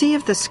to see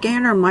if the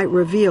scanner might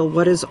reveal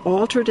what is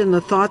altered in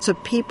the thoughts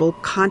of people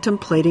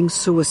contemplating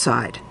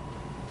suicide.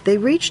 They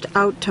reached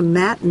out to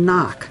Matt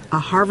Nock, a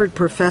Harvard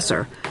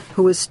professor,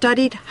 who has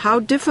studied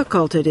how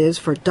difficult it is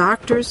for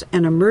doctors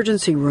and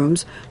emergency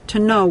rooms to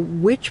know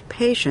which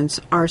patients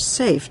are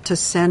safe to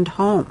send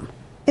home.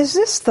 Is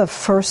this the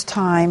first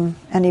time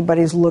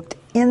anybody's looked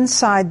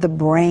inside the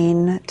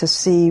brain to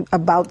see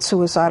about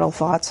suicidal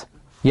thoughts?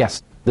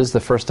 Yes. This is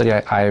the first study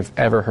I've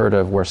ever heard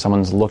of where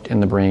someone's looked in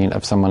the brain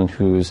of someone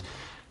who's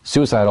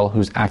suicidal,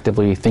 who's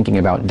actively thinking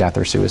about death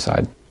or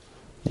suicide.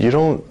 You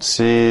don't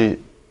see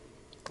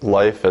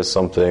life as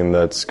something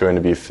that's going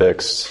to be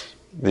fixed.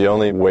 The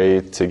only way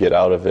to get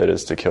out of it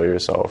is to kill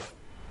yourself.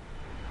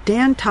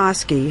 Dan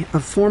Tosky, a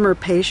former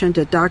patient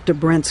at Dr.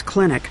 Brent's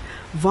clinic,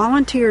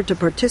 volunteered to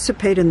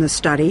participate in the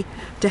study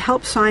to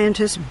help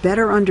scientists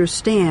better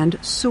understand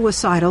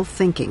suicidal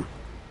thinking.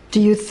 Do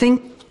you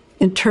think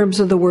in terms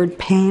of the word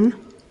pain?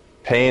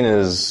 Pain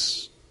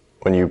is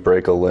when you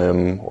break a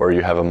limb or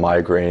you have a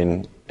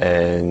migraine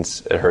and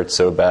it hurts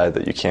so bad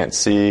that you can't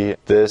see.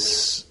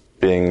 This,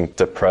 being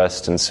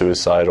depressed and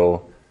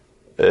suicidal,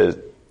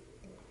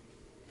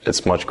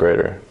 it's much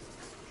greater.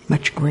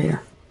 Much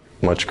greater.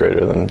 Much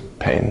greater than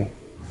pain.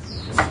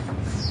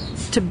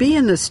 To be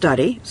in the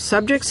study,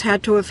 subjects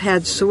had to have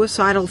had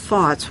suicidal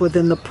thoughts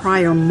within the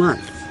prior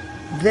month.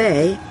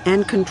 They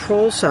and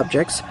control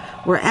subjects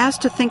were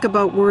asked to think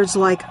about words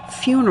like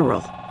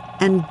funeral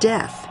and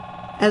death,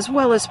 as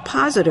well as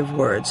positive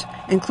words,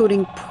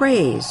 including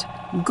praise,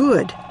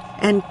 good,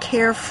 and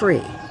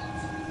carefree.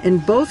 In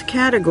both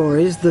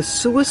categories, the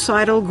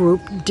suicidal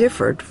group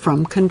differed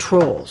from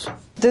controls.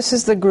 This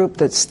is the group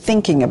that's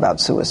thinking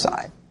about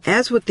suicide.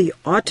 As with the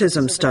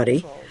autism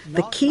study,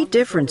 the key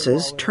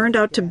differences turned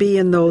out to be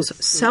in those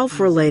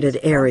self-related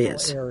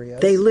areas.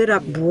 They lit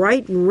up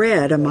bright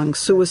red among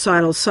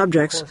suicidal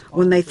subjects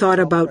when they thought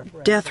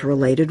about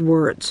death-related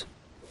words.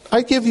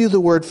 I give you the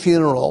word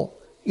funeral.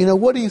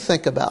 What do you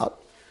think about?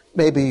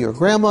 Maybe your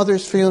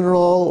grandmother's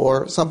funeral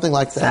or something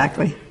like that.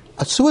 Exactly.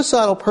 A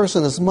suicidal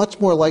person is much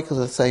more likely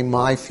to say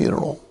my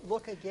funeral.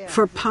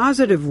 For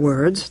positive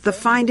words, the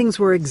findings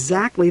were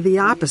exactly the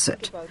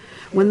opposite.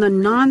 When the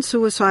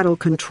non-suicidal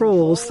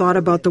controls thought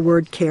about the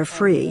word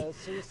carefree,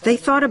 they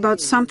thought about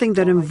something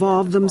that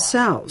involved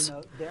themselves.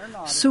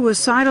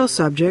 Suicidal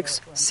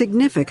subjects,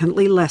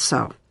 significantly less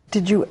so.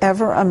 Did you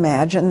ever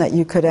imagine that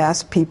you could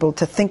ask people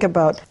to think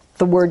about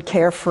the word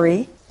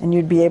carefree and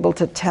you'd be able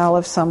to tell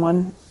if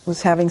someone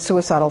was having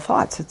suicidal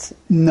thoughts?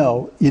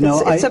 No.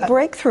 It's a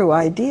breakthrough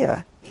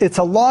idea. It's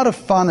a lot of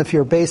fun if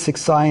you're a basic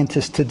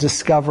scientist to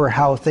discover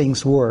how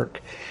things work.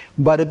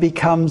 But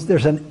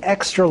there's an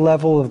extra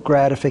level of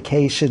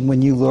gratification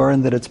when you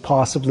learn that it's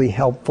possibly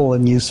helpful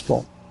and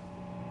useful.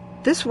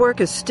 This work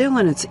is still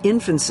in its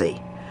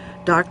infancy.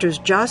 Doctors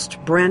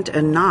Just, Brent,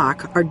 and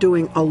Nock are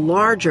doing a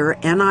larger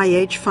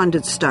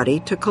NIH-funded study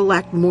to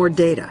collect more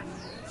data.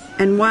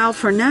 And while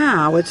for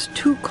now it's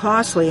too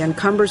costly and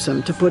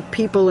cumbersome to put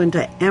people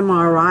into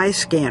MRI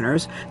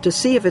scanners to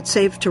see if it's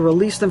safe to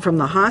release them from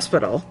the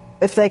hospital,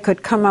 if they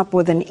could come up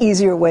with an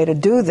easier way to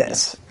do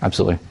this.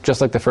 Absolutely.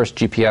 Just like the first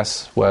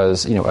GPS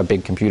was, a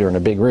big computer in a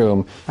big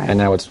room, right, and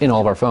now it's in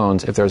all of our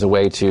phones. If there's a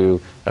way to,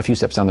 a few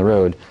steps down the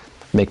road,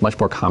 make much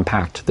more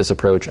compact this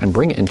approach and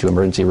bring it into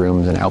emergency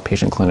rooms and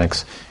outpatient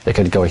clinics, it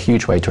could go a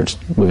huge way towards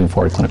moving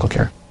forward clinical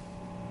care.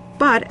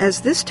 But as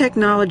this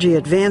technology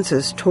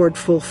advances toward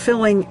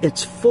fulfilling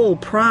its full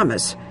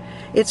promise,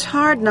 it's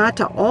hard not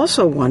to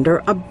also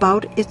wonder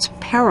about its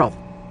peril.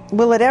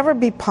 Will it ever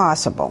be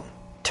possible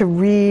to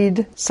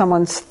read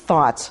someone's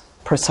thoughts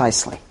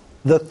precisely?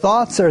 The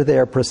thoughts are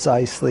there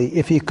precisely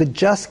if you could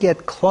just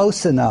get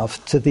close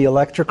enough to the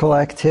electrical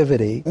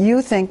activity.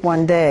 You think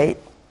one day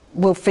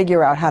we'll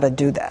figure out how to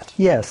do that?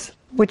 Yes.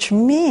 Which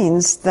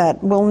means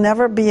that we'll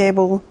never be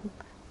able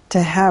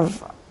to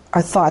have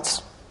our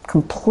thoughts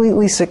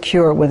completely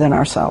secure within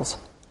ourselves.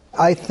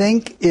 I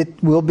think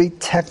it will be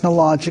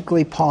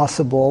technologically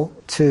possible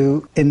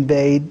to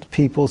invade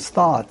people's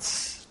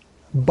thoughts,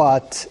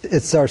 but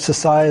it's our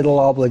societal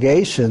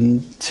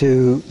obligation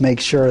to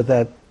make sure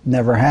that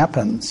never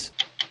happens.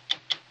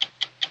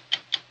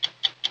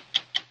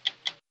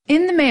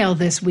 In the mail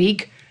this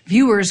week,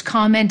 viewers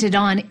commented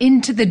on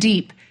Into the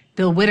Deep,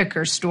 Bill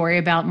Whitaker's story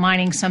about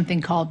mining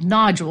something called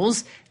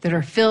nodules that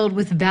are filled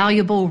with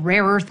valuable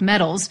rare earth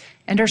metals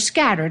and are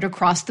scattered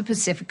across the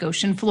Pacific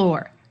Ocean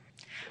floor.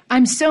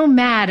 I'm so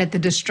mad at the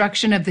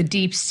destruction of the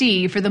deep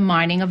sea for the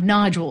mining of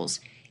nodules.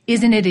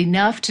 Isn't it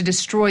enough to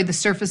destroy the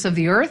surface of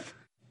the earth?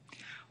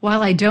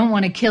 While I don't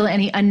want to kill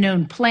any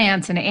unknown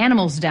plants and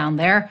animals down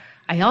there,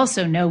 I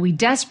also know we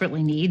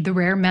desperately need the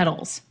rare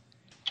metals.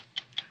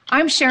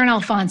 I'm Sharon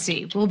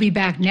Alfonsi. We'll be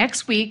back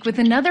next week with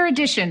another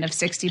edition of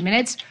 60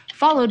 Minutes,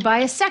 followed by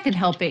a second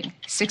helping,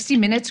 60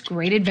 Minutes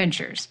Great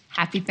Adventures.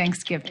 Happy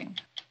Thanksgiving.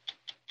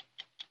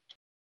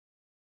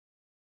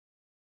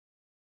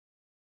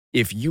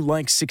 If you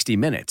like 60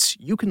 Minutes,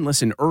 you can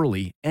listen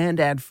early and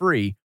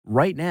ad-free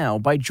right now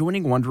by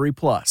joining Wondery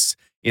Plus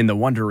in the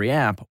Wondery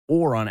app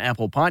or on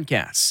Apple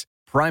Podcasts.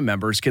 Prime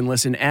members can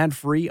listen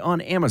ad-free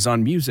on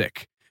Amazon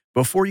Music.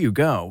 Before you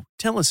go,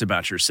 tell us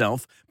about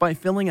yourself by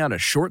filling out a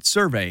short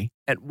survey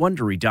at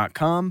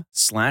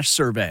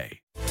Wondery.com/survey.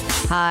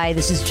 Hi,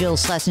 this is Jill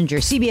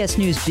Schlesinger, CBS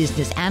News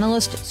business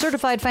analyst,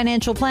 certified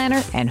financial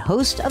planner, and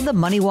host of the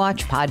Money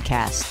Watch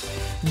podcast.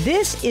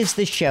 This is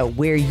the show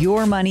where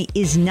your money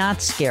is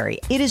not scary.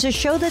 It is a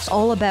show that's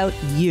all about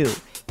you.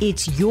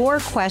 It's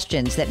your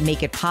questions that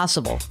make it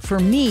possible for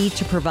me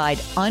to provide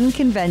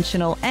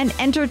unconventional and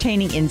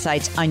entertaining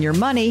insights on your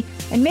money,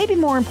 and maybe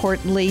more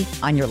importantly,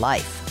 on your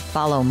life.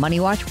 Follow Money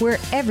Watch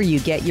wherever you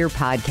get your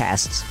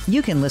podcasts.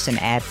 You can listen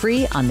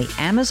ad-free on the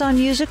Amazon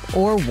Music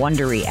or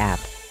Wondery app.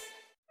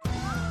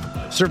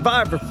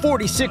 Survivor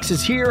 46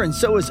 is here, and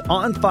so is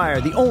On Fire,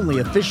 the only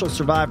official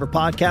Survivor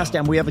podcast,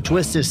 and we have a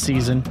twist this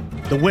season.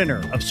 The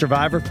winner of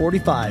Survivor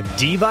 45,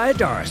 Dee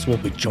Valladares, will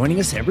be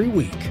joining us every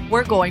week.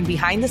 We're going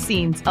behind the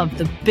scenes of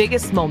the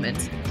biggest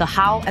moments, the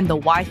how and the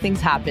why things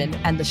happen,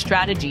 and the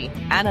strategy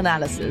and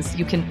analysis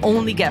you can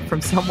only get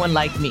from someone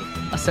like me,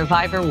 a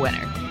Survivor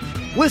winner.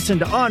 Listen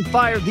to On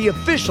Fire, the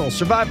official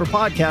Survivor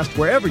podcast,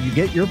 wherever you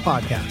get your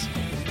podcasts.